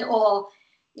assessment or,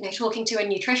 you know, talking to a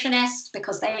nutritionist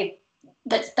because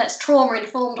that's trauma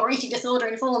informed or eating disorder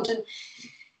informed. And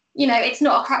you know, it's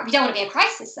not we don't want to be a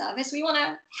crisis service. We want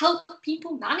to help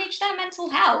people manage their mental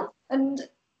health. And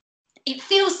it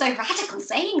feels so radical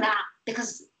saying that,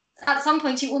 because at some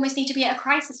point you almost need to be at a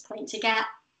crisis point to get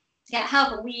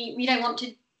help, and we don't want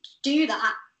to do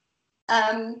that.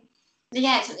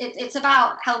 Yeah, it's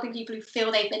about helping people who feel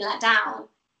they've been let down.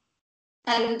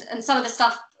 And some of the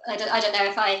stuff, I don't know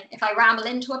if I ramble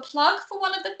into a plug for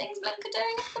one of the things Blink are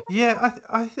doing. Yeah,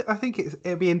 I think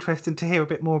it'd be interesting to hear a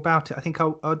bit more about it. I think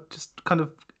I'll just kind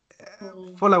of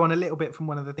follow on a little bit from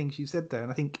one of the things you said there,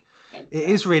 and I think it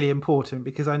is really important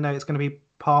because I know it's going to be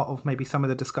part of maybe some of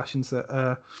the discussions that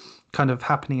are kind of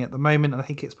happening at the moment, and I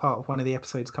think it's part of one of the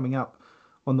episodes coming up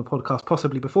on the podcast,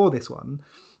 possibly before this one,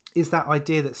 is that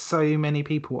idea that so many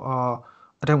people are,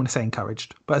 I don't want to say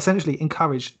encouraged, but essentially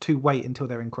encouraged to wait until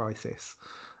they're in crisis.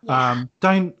 Yeah.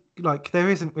 There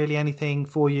isn't really anything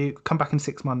for you. Come back in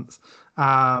 6 months.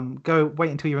 Go wait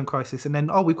until you're in crisis, and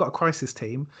then we've got a crisis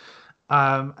team.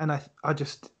 And I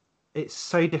just, it's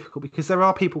so difficult because there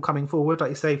are people coming forward, like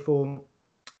you say, for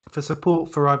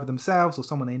support for either themselves or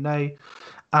someone they know,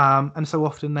 and so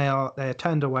often they're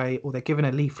turned away or they're given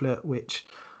a leaflet, which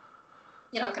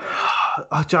you're not going to.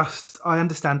 I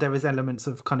understand there is elements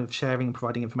of kind of sharing and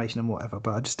providing information and whatever,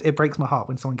 but it breaks my heart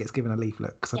when someone gets given a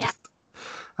leaflet because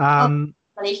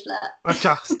leaflet. I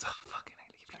just fucking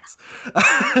hate leaflets.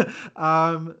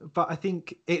 But I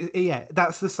think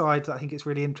that's the side that I think it's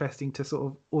really interesting to sort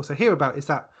of also hear about, is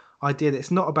that idea that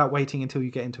it's not about waiting until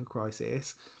you get into a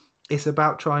crisis. It's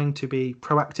about trying to be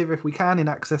proactive if we can in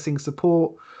accessing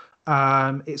support.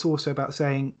 It's also about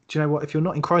saying, do you know what, if you're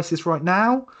not in crisis right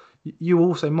now, you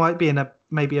also might be in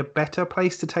maybe a better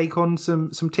place to take on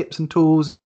some tips and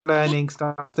tools, learning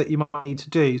stuff that you might need to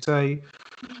do. So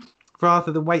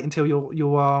rather than wait until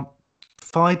you are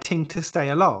fighting to stay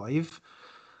alive,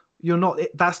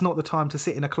 that's not the time to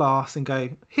sit in a class and go,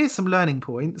 here's some learning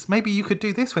points, maybe you could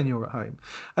do this when you're at home.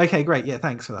 Okay, great, yeah,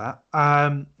 thanks for that.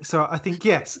 So I think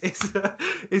yes,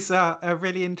 it's a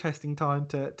really interesting time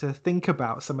to think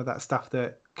about some of that stuff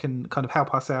that can kind of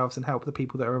help ourselves and help the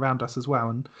people that are around us as well,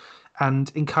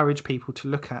 and encourage people to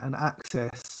look at and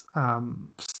access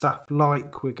stuff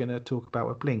like we're going to talk about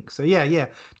with Blink. So yeah,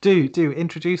 do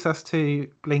introduce us to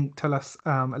Blink. Tell us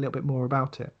a little bit more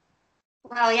about it.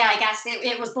 Well, yeah, I guess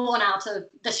it was born out of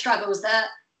the struggles that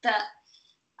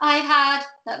I've had,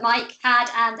 that Mike had,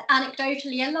 and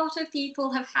anecdotally a lot of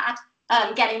people have had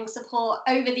getting support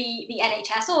over the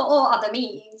NHS or other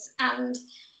means. And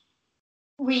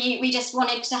we just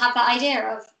wanted to have that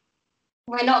idea of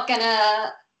we're going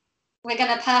to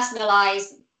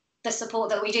personalise the support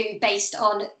that we do based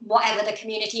on whatever the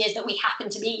community is that we happen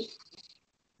to be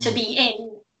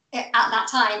in at that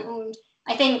time. And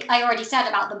I think I already said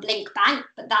about the Blink Bank,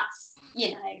 but that's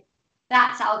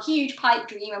our huge pipe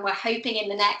dream, and we're hoping in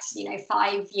the next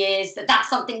 5 years that's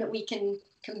something that we can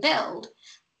build.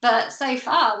 But so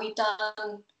far we've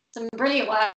done some brilliant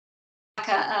work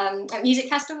at music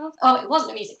festivals. Oh, it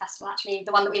wasn't a music festival actually,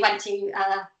 the one that we went to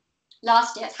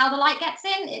last year. It's How the Light Gets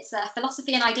In. It's a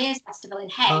philosophy and ideas festival in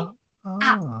Hay.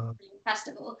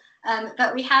 Festival.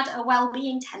 But we had a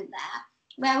wellbeing tent there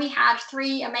where we had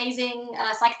 3 amazing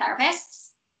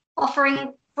psychotherapists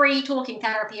offering free talking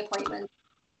therapy appointments.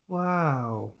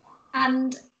 Wow.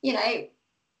 And, you know,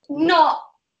 not,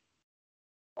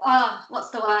 what's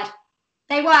the word?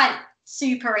 They weren't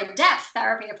super in-depth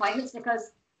therapy appointments because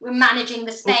we're managing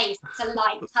the space. It's a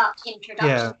light touch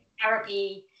introduction to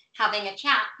therapy, having a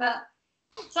chat. But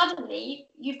suddenly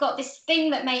you've got this thing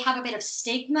that may have a bit of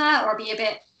stigma or be a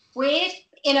bit weird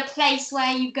in a place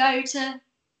where you go to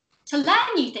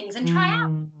learn new things and try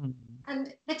out.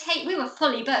 And we were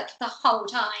fully booked the whole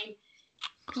time,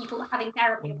 people were having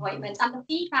therapy appointments, and the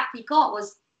feedback we got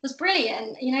was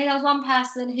brilliant. You know, there was one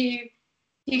person who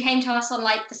came to us on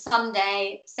like the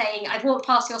Sunday saying, I've walked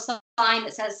past your sign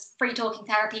that says free talking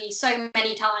therapy so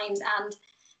many times, and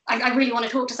I really want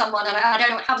to talk to someone, and I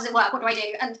don't know, how does it work, what do I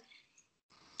do? And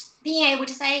being able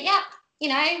to say, yep, you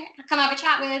know, come have a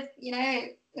chat with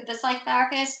the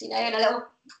psychotherapist, you know, in a little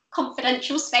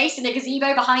confidential space in a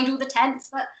gazebo behind all the tents.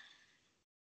 But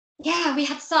yeah, we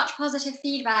had such positive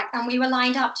feedback, and we were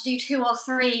lined up to do 2 or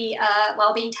 3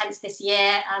 wellbeing tents this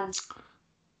year, and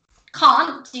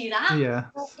can't do that. Yeah.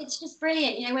 But it's just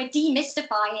brilliant. You know, we're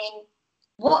demystifying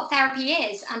what therapy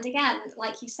is. And again,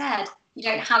 like you said, you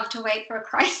don't have to wait for a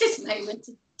crisis moment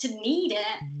to need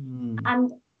it.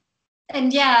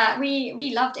 And yeah,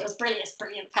 we loved it. It was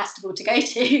brilliant festival to go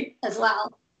to as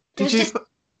well. Did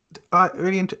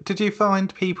you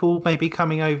find people maybe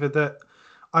coming over that,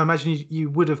 I imagine you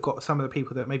would have got some of the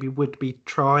people that maybe would be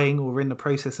trying or in the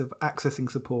process of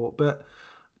accessing support, but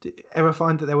did you ever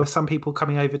find that there were some people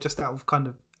coming over just out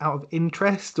of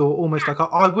interest, or almost like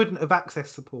I wouldn't have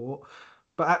accessed support,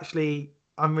 but actually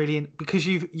I'm really because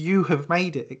you have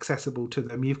made it accessible to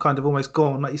them. You've kind of almost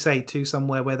gone, like you say, to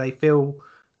somewhere where they feel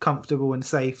comfortable and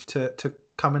safe to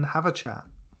come and have a chat.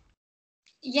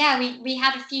 Yeah, we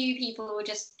had a few people who were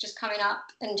just coming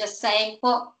up and just saying,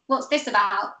 what's this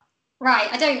about? Right,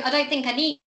 I don't think I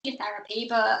need therapy,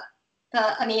 but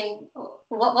I mean,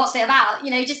 what's it about? You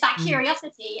know, just that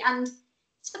curiosity. And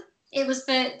it was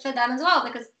for them as well,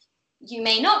 because you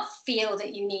may not feel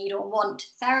that you need or want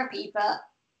therapy, but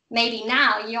maybe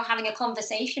now you're having a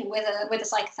conversation with a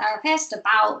psychotherapist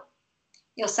about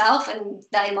yourself, and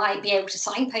they might be able to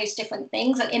signpost different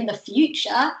things. And in the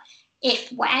future,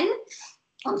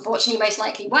 unfortunately, most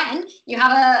likely when you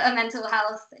have a mental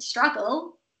health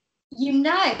struggle, you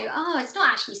know, it's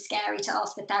not actually scary to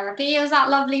ask for therapy. It was that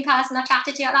lovely person I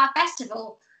chatted to at that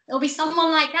festival. There'll be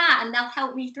someone like that, and they'll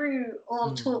help me through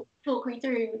or talk me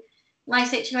through my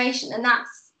situation. And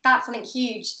that's something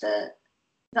huge that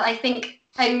I think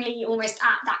only almost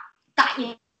at that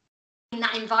in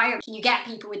that environment you get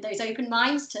people with those open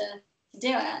minds to do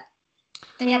it.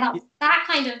 But yeah, that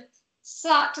kind of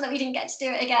sucked that we didn't get to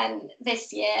do it again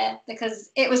this year,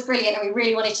 because it was brilliant and we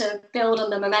really wanted to build on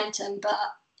the momentum, but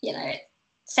you know,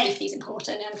 safety is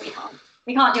important, and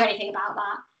we can't do anything about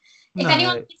that. If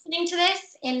anyone's listening to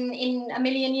this in a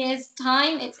million years'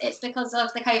 time, it's because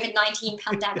of the COVID-19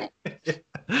 pandemic.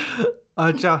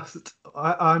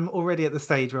 I'm already at the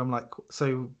stage where I'm like,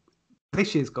 so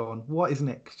this year's gone, what is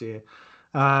next year?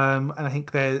 And I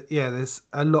think there's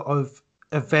a lot of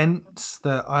events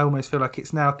that I almost feel like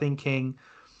it's now thinking,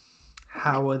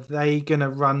 how are they going to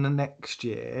run the next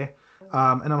year?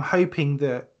 And I'm hoping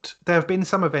that there have been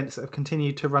some events that have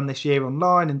continued to run this year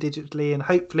online and digitally, and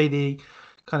hopefully the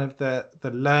kind of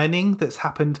the learning that's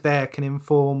happened there can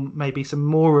inform maybe some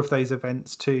more of those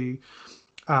events to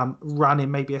run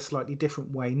in maybe a slightly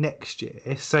different way next year,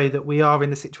 so that we are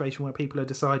in a situation where people are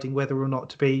deciding whether or not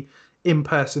to be in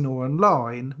person or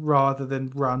online rather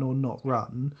than run or not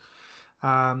run.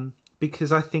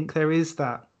 Because I think there is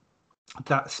that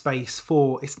space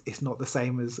for it's not the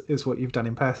same as what you've done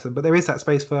in person, but there is that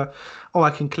space for I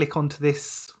can click onto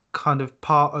this kind of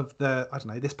part of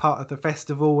this part of the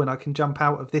festival, and I can jump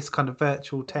out of this kind of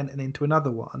virtual tent and into another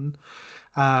one.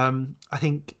 I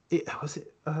think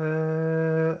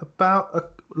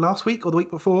about last week or the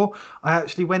week before, I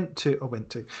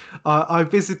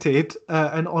visited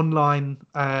an online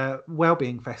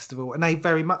wellbeing festival, and they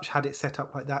very much had it set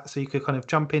up like that, so you could kind of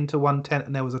jump into one tent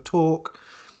and there was a talk,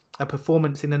 a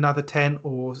performance in another tent,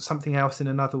 or something else in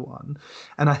another one.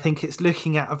 And I think it's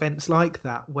looking at events like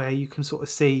that where you can sort of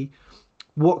see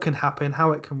what can happen,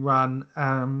 how it can run,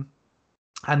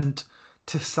 and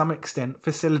to some extent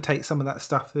facilitate some of that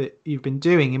stuff that you've been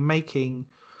doing in making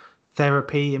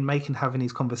therapy and having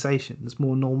these conversations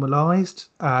more normalized.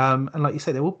 And like you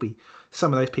say, there will be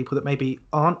some of those people that maybe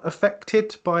aren't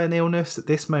affected by an illness at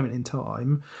this moment in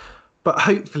time, but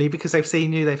hopefully because they've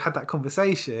seen you, they've had that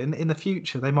conversation, in the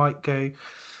future they might go,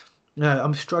 no,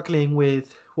 I'm struggling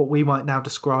with what we might now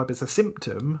describe as a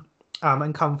symptom,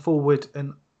 and come forward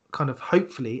and kind of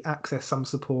hopefully access some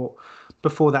support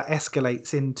before that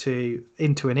escalates into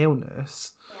an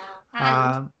illness. Yeah,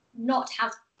 and not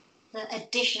have the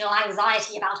additional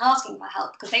anxiety about asking for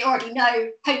help because they already know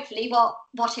hopefully what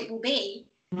it will be.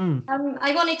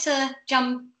 I wanted to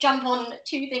jump on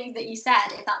two things that you said,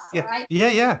 if that's all right.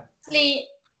 Yeah. Actually,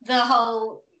 the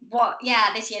whole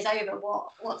this year's over.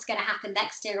 What's going to happen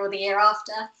next year or the year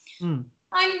after?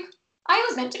 I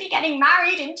was meant to be getting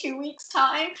married in 2 weeks'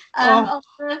 time on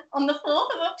the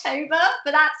 4th of October,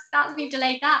 but that's we've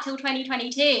delayed that till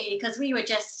 2022 because we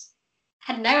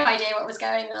had no idea what was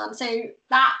going on. So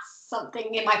that's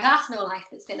something in my personal life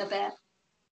that's been a bit,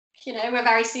 we're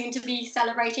very soon to be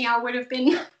celebrating our would have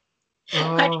been.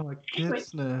 Oh my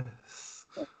goodness.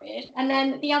 Weird. And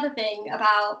then the other thing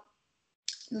about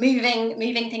moving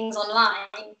things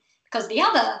online, because the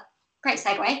other great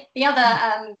segue, the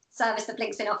other service that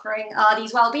Blink's been offering are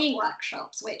these wellbeing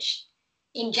workshops, which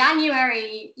in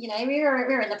January, we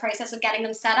were in the process of getting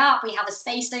them set up. We have a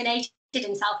space donated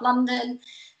in South London.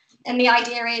 And the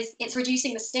idea is it's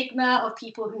reducing the stigma of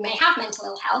people who may have mental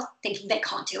ill health, thinking they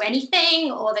can't do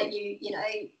anything or that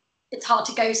it's hard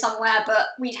to go somewhere. But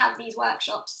we'd have these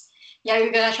workshops,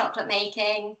 yoga, chocolate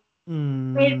making,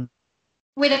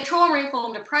 with a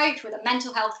trauma-informed approach, with a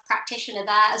mental health practitioner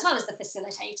there, as well as the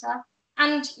facilitator.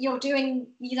 And you're doing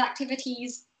these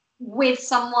activities with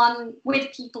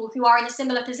people who are in a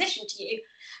similar position to you.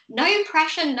 No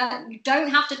pressure, you don't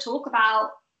have to talk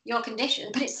about your condition,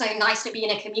 but it's so nice to be in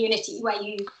a community where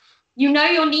you know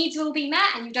your needs will be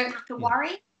met and you don't have to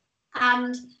worry.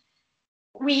 And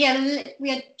we are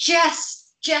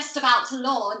just about to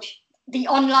launch the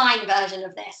online version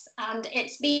of this, and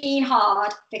it's been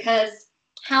hard because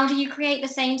how do you create the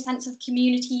same sense of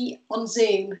community on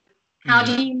Zoom? How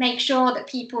do you make sure that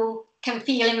people can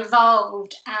feel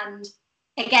involved? And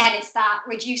again, it's that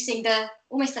reducing the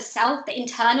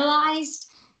internalized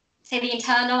stigma,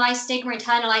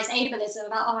 internalized ableism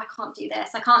about, I can't do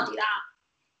this, I can't do that.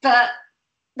 But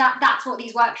that's what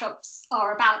these workshops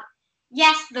are about.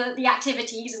 Yes, the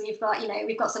activities, and we've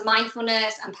got some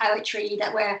mindfulness and poetry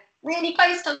that we're really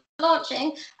close to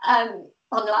launching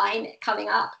online coming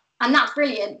up. And that's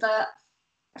brilliant, but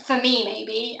for me,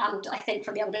 maybe, and I think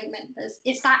for the other Blink members,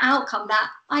 it's that outcome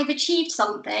that I've achieved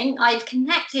something, I've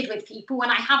connected with people when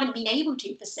I haven't been able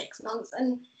to for 6 months,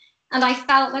 and I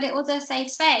felt that it was a safe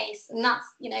space. And that's,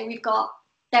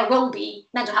 there will be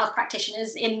mental health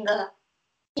practitioners in the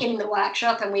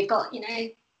workshop, and we've got,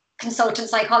 consultant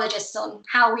psychologists on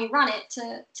how we run it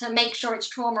to make sure it's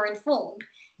trauma informed.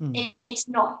 It's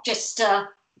not just a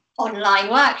online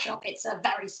workshop, it's a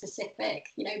very specific,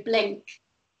 Blink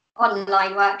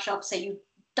online workshop, so you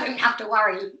don't have to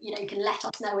worry. You can let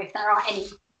us know if there are any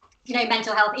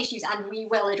mental health issues, and we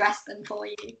will address them for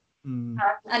you. And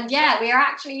we are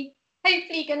actually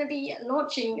hopefully going to be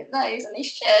launching those, and they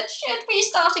should be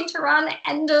starting to run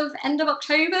end of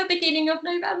October, beginning of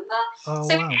November. So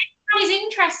if anyone is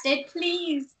interested,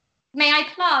 please, may I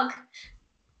plug?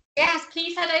 Yes,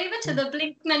 please head over to the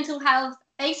Blink Mental Health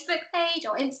Facebook page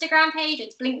or Instagram page.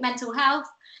 It's Blink Mental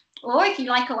Health. Or if you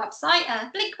like our website,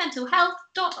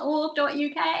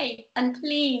 blinkmentalhealth.org.uk. And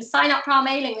please sign up to our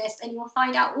mailing list and you'll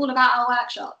find out all about our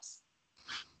workshops.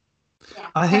 Yeah,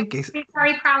 I think it's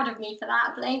very proud of me for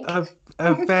that, Blink.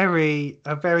 A very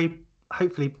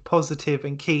hopefully positive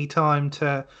and key time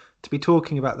to be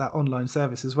talking about that online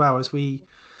service as well, as we,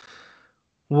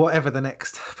 whatever the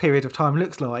next period of time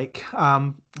looks like,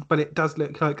 but it does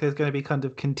look like there's going to be kind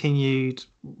of continued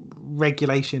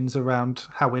regulations around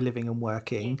how we're living and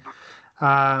working,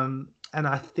 and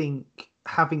I think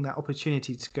having that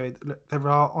opportunity to go, look, there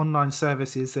are online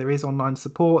services, there is online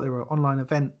support, there are online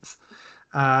events,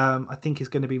 I think is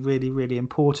going to be really, really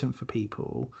important for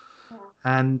people.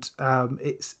 And I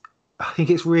think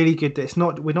it's really good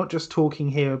that we're not just talking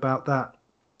here about that,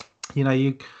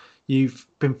 you've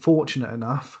been fortunate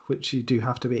enough, which you do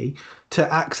have to be,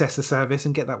 to access a service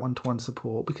and get that one-to-one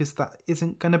support, because that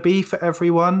isn't going to be for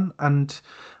everyone. And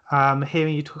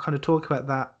hearing you kind of talk about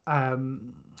that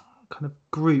kind of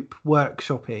group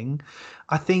workshopping,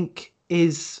 I think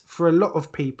is for a lot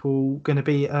of people going to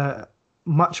be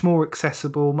much more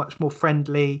accessible, much more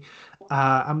friendly,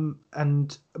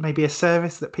 and maybe a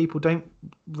service that people don't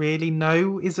really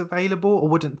know is available or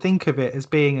wouldn't think of it as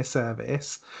being a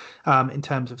service in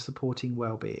terms of supporting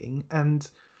well-being. And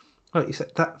like you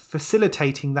said, that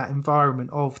facilitating that environment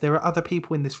of, there are other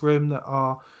people in this room that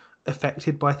are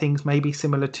affected by things maybe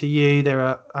similar to you. There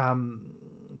are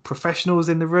professionals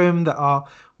in the room that are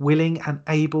willing and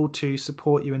able to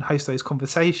support you and host those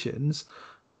conversations.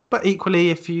 But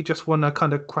equally, if you just want to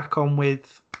kind of crack on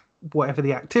with whatever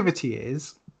the activity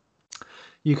is,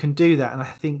 you can do that. And I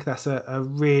think that's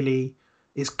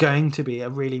it's going to be a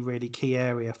really, really key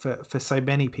area for so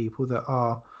many people that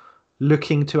are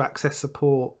looking to access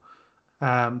support,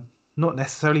 not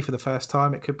necessarily for the first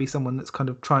time. It could be someone that's kind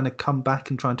of trying to come back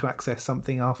and trying to access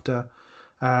something after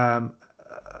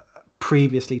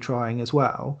previously trying as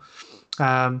well.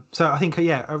 So I think,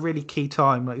 a really key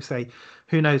time, like you say,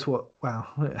 who knows I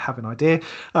have an idea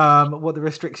what the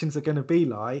restrictions are going to be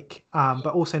like,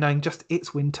 but also knowing just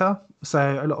it's winter,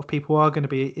 so a lot of people are going to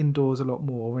be indoors a lot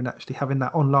more, and actually having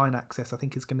that online access I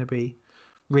think is going to be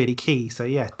really key. So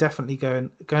definitely go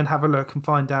and have a look and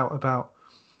find out about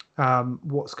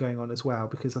what's going on as well,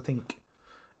 because I think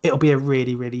it'll be a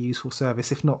really, really useful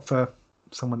service. If not for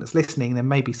someone that's listening, then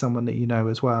maybe someone that you know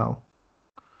as well.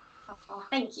 Oh,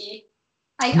 thank you.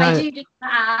 I do just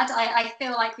want to add, I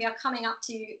feel like we are coming up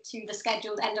to the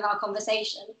scheduled end of our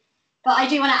conversation, but I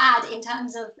do want to add in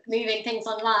terms of moving things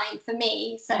online for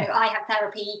me. So I have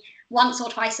therapy once or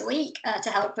twice a week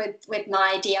to help with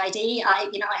my DID.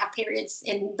 I have periods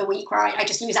in the week where I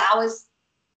just lose hours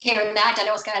here and there. I don't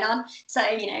know what's going on. So,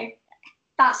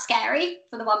 that's scary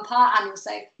for the one part, and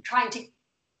also trying to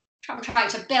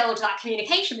build that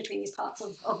communication between these parts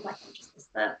of my consciousness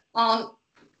that aren't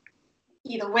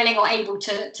either willing or able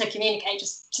to communicate,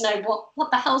 just to know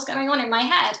what the hell's going on in my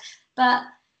head. But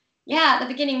at the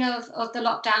beginning of the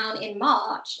lockdown in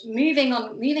March,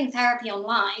 moving therapy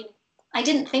online, I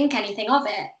didn't think anything of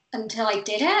it until I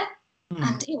did it.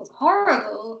 And it was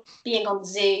horrible being on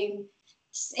Zoom.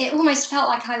 It almost felt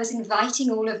like I was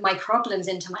inviting all of my problems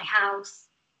into my house.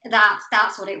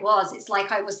 That's what it was. It's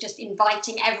like I was just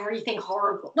inviting everything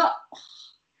horrible, not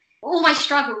all my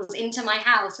struggles, into my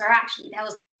house, where actually there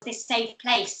was this safe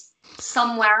place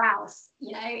somewhere else,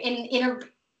 in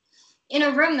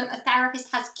a room that a therapist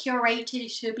has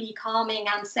curated to be calming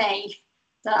and safe,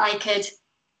 that I could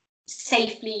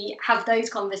safely have those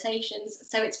conversations.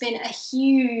 So it's been a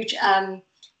huge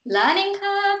learning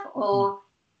curve,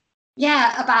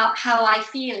 about how I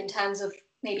feel in terms of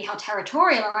maybe how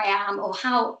territorial I am, or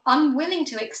how unwilling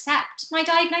to accept my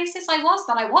diagnosis I was,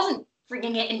 that I wasn't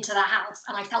bringing it into the house,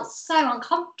 and I felt so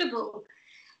uncomfortable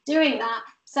doing that.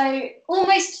 So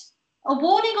almost a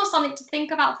warning or something to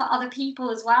think about for other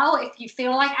people as well. If you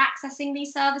feel like accessing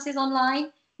these services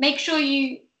online, make sure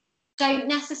you don't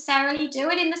necessarily do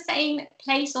it in the same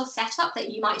place or setup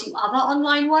that you might do other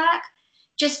online work,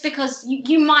 just because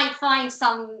you might find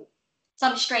some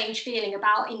strange feeling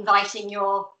about inviting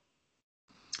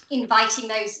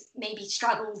those maybe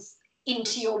struggles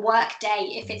into your work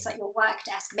day. If it's at your work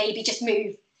desk, maybe just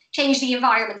change the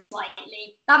environment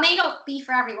slightly. That may not be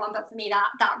for everyone, but for me,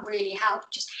 that really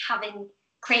helped, just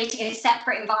creating a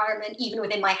separate environment even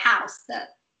within my house,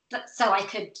 that so I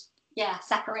could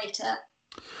separate it.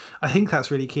 I think that's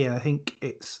really key, and I think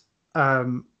it's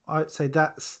I'd say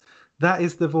that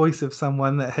is the voice of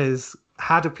someone that has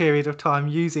had a period of time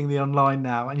using the online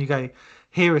now, and you go,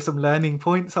 here are some learning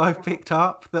points I've picked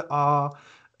up that are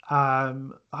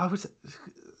I was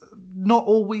not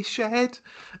always shared,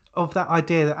 of that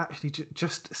idea that actually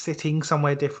just sitting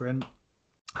somewhere different.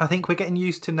 I think we're getting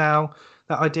used to now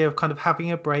that idea of kind of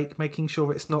having a break, making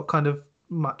sure it's not kind of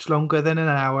much longer than an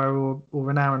hour or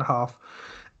an hour and a half,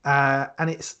 and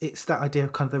it's that idea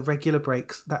of kind of the regular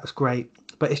breaks. That's great,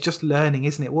 but it's just learning,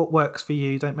 isn't it? What works for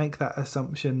you. Don't make that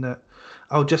assumption that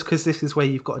just because this is where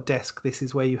you've got a desk, this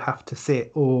is where you have to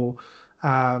sit, or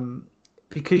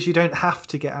because you don't have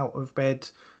to get out of bed,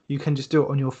 you can just do it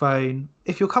on your phone.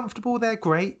 If you're comfortable there,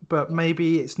 great, but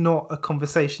maybe it's not a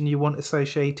conversation you want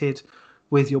associated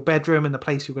with your bedroom and the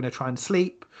place you're going to try and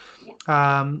sleep.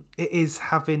 It is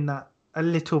having that a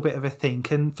little bit of a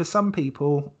think, and for some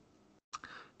people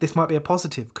this might be a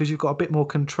positive, because you've got a bit more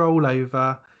control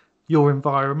over your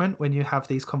environment when you have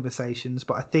these conversations.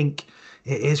 But I think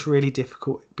it is really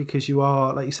difficult, because you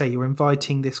are, like you say, you're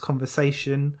inviting this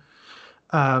conversation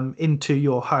into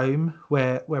your home,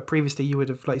 where previously you would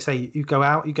have, like you say, you go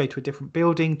out, you go to a different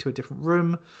building, to a different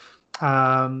room,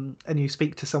 and you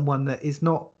speak to someone that is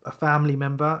not a family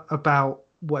member about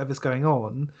whatever's going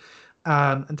on,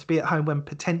 and to be at home when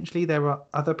potentially there are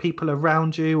other people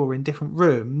around you or in different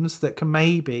rooms that can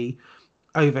maybe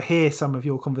overhear some of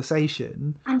your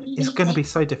conversation, it's going to be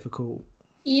so difficult.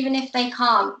 Even if they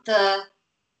can't, the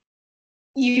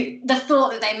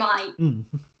thought that they might.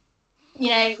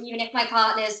 Even if my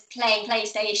partner's playing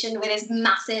PlayStation with his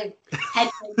massive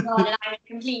headphones on and I'm in a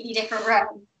completely different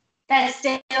room, there's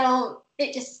still,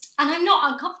 and I'm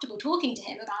not uncomfortable talking to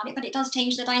him about it, but it does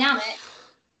change the dynamic.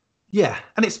 Yeah,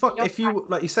 and it's fun if you,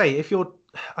 like you say, I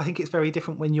think it's very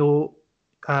different when you're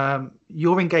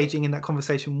engaging in that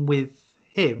conversation with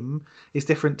him is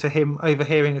different to him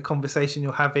overhearing a conversation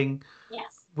you're having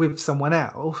with someone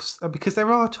else, because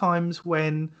there are times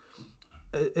when,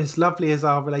 as lovely as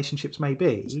our relationships may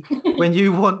be, when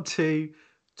you want to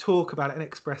talk about it and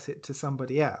express it to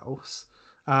somebody else,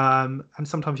 and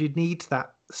sometimes you need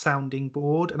that sounding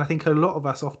board. And I think a lot of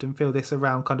us often feel this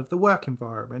around kind of the work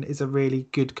environment is a really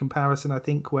good comparison, I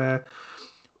think, where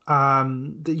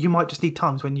that you might just need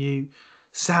times when you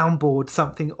soundboard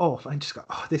something off and just go,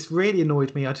 oh, this really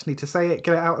annoyed me, I just need to say it,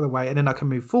 get it out of the way, and then I can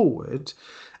move forward.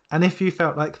 And if you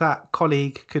felt like that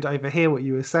colleague could overhear what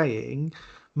you were saying,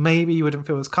 maybe you wouldn't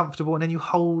feel as comfortable, and then you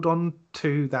hold on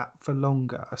to that for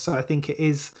longer. So I think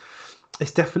it's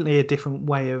definitely a different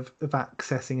way of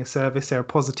accessing a service. There are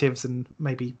positives and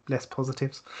maybe less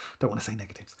positives. Don't want to say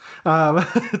negatives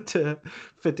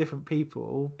for different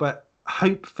people, but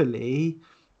hopefully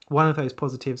one of those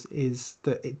positives is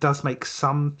that it does make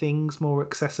some things more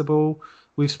accessible.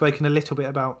 We've spoken a little bit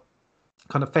about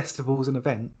kind of festivals and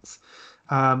events,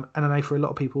 and I know for a lot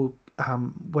of people,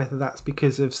 whether that's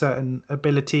because of certain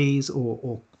abilities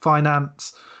or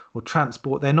finance or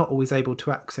transport, they're not always able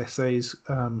to access those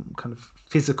kind of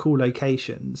physical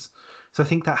locations. So I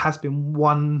think that has been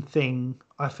one thing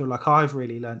I feel like I've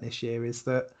really learned this year, is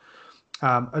that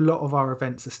a lot of our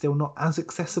events are still not as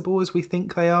accessible as we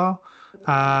think they are.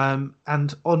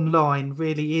 And online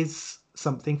really is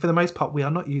something, for the most part, we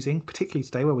are not using, particularly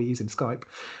today where we're using Skype.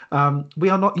 We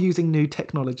are not using new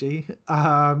technology.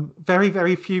 Very,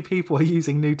 very few people are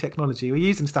using new technology. We're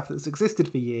using stuff that's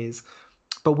existed for years,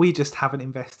 but we just haven't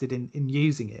invested in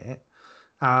using it.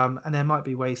 And there might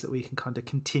be ways that we can kind of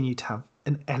continue to have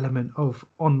an element of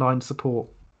online support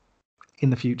in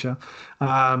the future,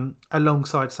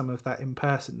 alongside some of that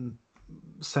in-person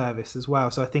service as well.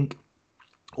 So I think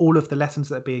all of the lessons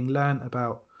that are being learned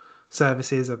about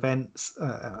services, events,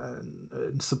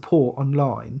 and support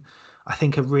online, I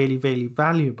think are really, really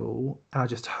valuable. And I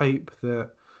just hope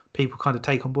that people kind of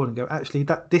take on board and go, actually,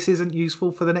 this isn't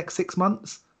useful for the next 6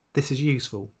 months. This is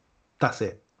useful. That's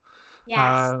it.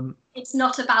 Yes. It's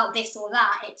not about this or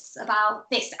that. It's about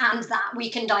this and that.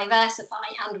 We can diversify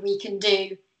and we can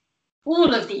do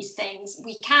all of these things.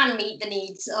 We can meet the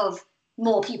needs of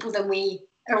more people than we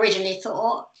originally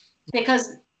thought,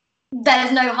 because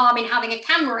there's no harm in having a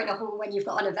camera in a hall when you've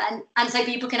got an event, and so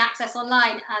people can access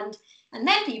online, and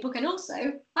then people can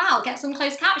also get some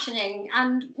closed captioning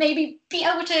and maybe be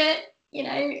able to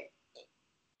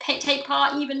take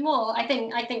part even more. I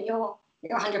think you're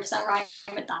 100% right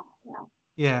with that.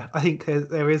 Yeah, I think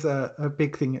there is a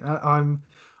big thing.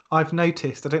 I've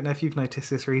noticed, I don't know if you've noticed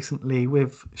this recently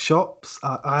with shops.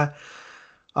 I'm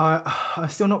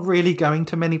still not really going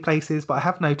to many places, but I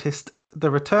have noticed the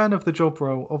return of the job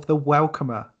role of the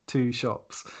welcomer to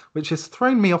shops, which has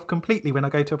thrown me off completely when I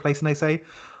go to a place and they say,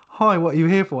 hi, what are you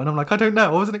here for? And I'm like, I don't know.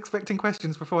 I wasn't expecting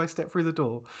questions before I stepped through the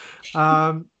door.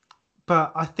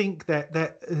 But I think that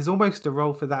there's almost a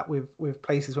role for that with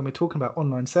places when we're talking about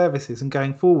online services, and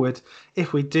going forward,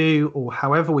 if we do, or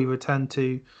however we return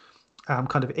to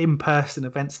kind of in-person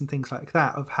events and things like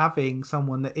that, of having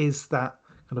someone that is that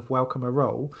kind of welcomer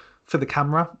role for the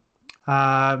camera.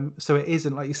 So it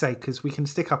isn't, like you say, because we can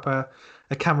stick up a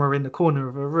camera in the corner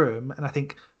of a room, and I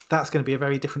think that's going to be a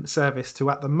very different service to,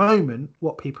 at the moment,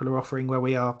 what people are offering where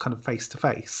we are kind of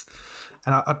face-to-face.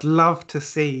 And I'd love to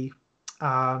see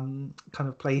kind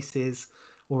of places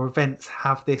or events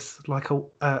have this like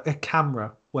a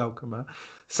camera welcomer,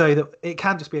 so that it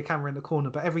can just be a camera in the corner,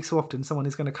 but every so often someone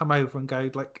is going to come over and go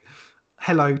like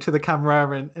hello to the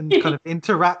camera and kind of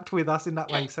interact with us in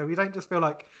that way, so we don't just feel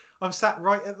like I'm sat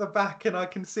right at the back and I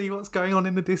can see what's going on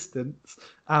in the distance.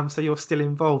 So you're still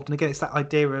involved. And again, it's that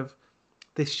idea of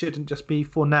this shouldn't just be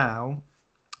for now.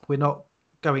 We're not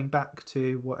going back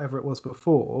to whatever it was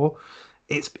before.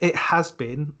 It has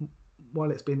been, while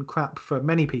it's been crap for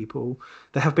many people,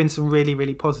 there have been some really,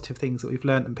 really positive things that we've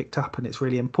learned and picked up, and it's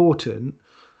really important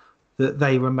that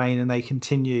they remain and they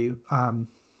continue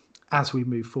as we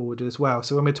move forward as well.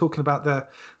 So when we're talking about the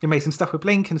amazing stuff with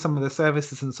Blink and some of the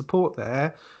services and support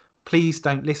there, please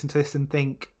don't listen to this and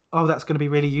think, oh, that's going to be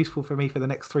really useful for me for the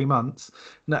next 3 months.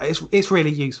 No, it's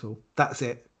really useful. That's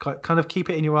it. Kind of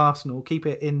keep it in your arsenal, keep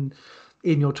it in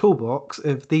your toolbox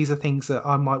of these are things that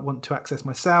I might want to access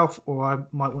myself, or I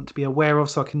might want to be aware of,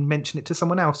 so I can mention it to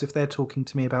someone else if they're talking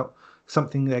to me about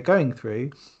something they're going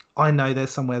through. I know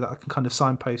there's somewhere that I can kind of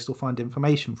signpost or find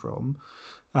information from.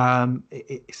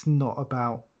 It's not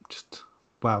about just,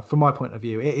 well, from my point of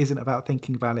view, it isn't about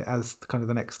thinking about it as kind of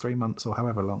the next 3 months or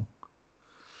however long.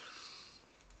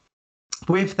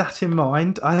 With that in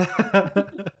mind,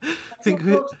 think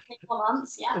for 4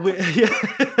 months,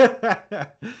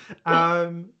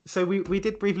 so we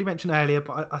did briefly mention earlier,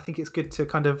 but I think it's good to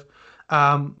kind of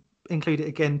include it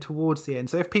again towards the end.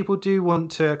 So if people do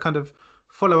want to kind of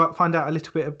follow up, find out a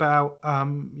little bit about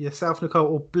yourself, Nicole,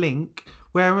 or Blink,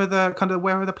 where are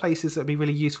the places that would be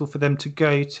really useful for them to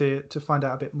go to find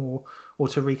out a bit more, or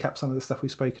to recap some of the stuff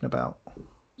we've spoken about?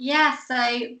 Yeah,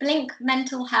 so Blink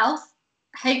Mental Health.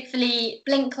 Hopefully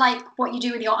Blink like what you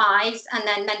do with your eyes, and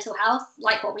then mental health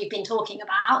like what we've been talking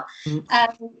about. We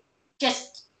have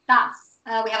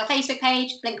a Facebook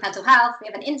page, Blink Mental Health. We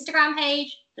have an Instagram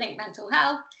page, Blink Mental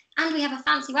Health, and we have a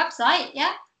fancy website,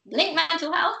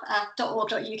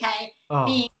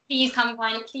 blinkmentalhealth.org.uk. Please come and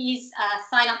find it. Please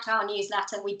sign up to our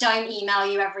newsletter. We don't email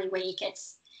you every week.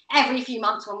 It's every few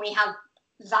months when we have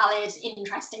valid,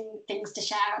 interesting things to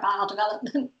share about our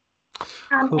development.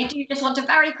 And I do just want to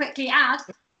very quickly add,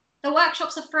 the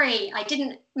workshops are free. I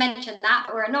didn't mention that,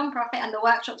 but we're a non-profit and the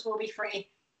workshops will be free.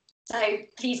 So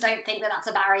please don't think that that's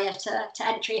a barrier to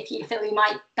entry if you feel you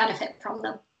might benefit from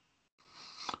them.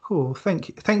 Cool.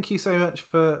 Thank you so much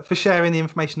for sharing the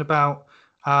information about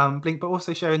Blink, but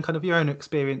also sharing kind of your own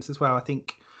experience as well. I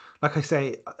think, like I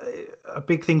say, a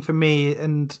big thing for me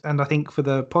and I think for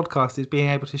the podcast is being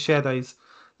able to share those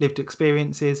lived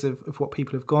experiences of what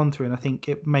people have gone through. And I think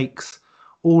it makes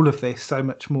all of this so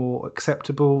much more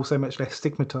acceptable, so much less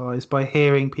stigmatized by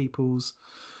hearing people's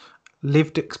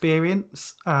lived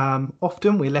experience.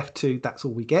 Often we're left to that's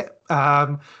all we get.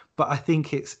 But I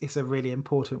think it's a really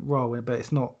important role, but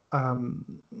it's not,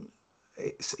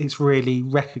 it's really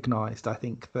recognized. I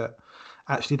think that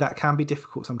actually that can be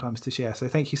difficult sometimes to share. So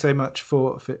thank you so much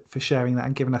for sharing that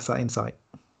and giving us that insight.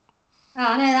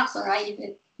 Oh, no, that's all right.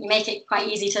 You make it quite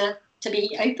easy to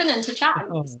be open and to chat.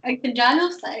 It's open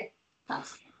journal, so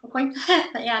that's the point.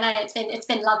 But yeah, no, it's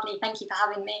been lovely. Thank you for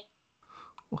having me.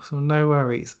 Awesome, no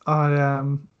worries.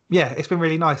 It's been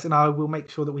really nice, and I will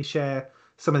make sure that we share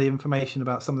some of the information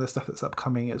about some of the stuff that's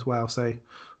upcoming as well. So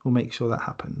we'll make sure that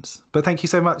happens. But thank you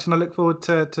so much, and I look forward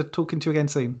to talking to you again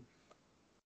soon.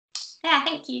 Yeah,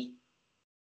 thank you.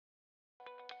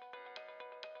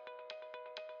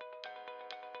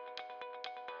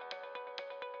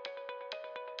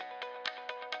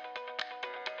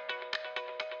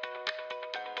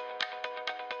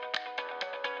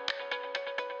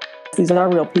 These are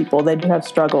real people. They do have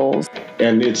struggles.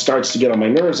 And it starts to get on my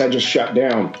nerves. I just shut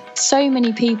down. So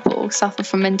many people suffer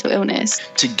from mental illness.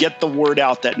 To get the word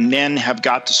out that men have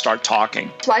got to start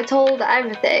talking. So I told her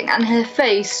everything, and her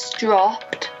face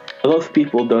dropped. A lot of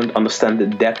people don't understand the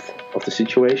depth of the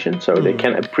situation, so they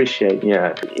can appreciate,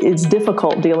 It's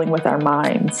difficult dealing with our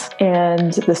minds,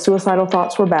 and the suicidal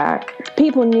thoughts were back.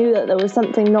 People knew that there was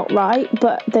something not right,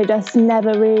 but they just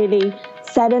never really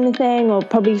said anything, or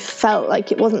probably felt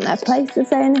like it wasn't their place to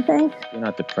say anything. You're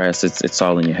not depressed, it's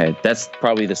all in your head. That's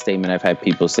probably the statement I've had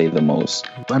people say the most.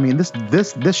 I mean,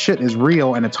 this shit is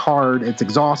real, and it's hard, it's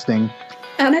exhausting.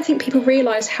 And I don't think people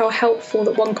realise how helpful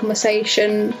that one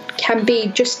conversation can be,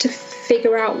 just to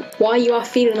figure out why you are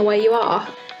feeling the way you are.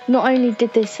 Not only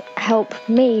did this help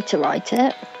me to write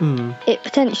it, it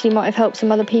potentially might have helped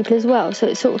some other people as well. So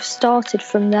it sort of started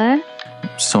from there.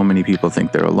 So many people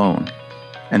think they're alone.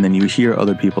 And then you hear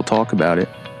other people talk about it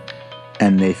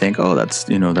and they think, oh, that's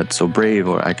so brave,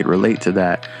 or I could relate to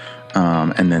that.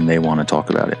 And then they want to talk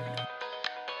about it.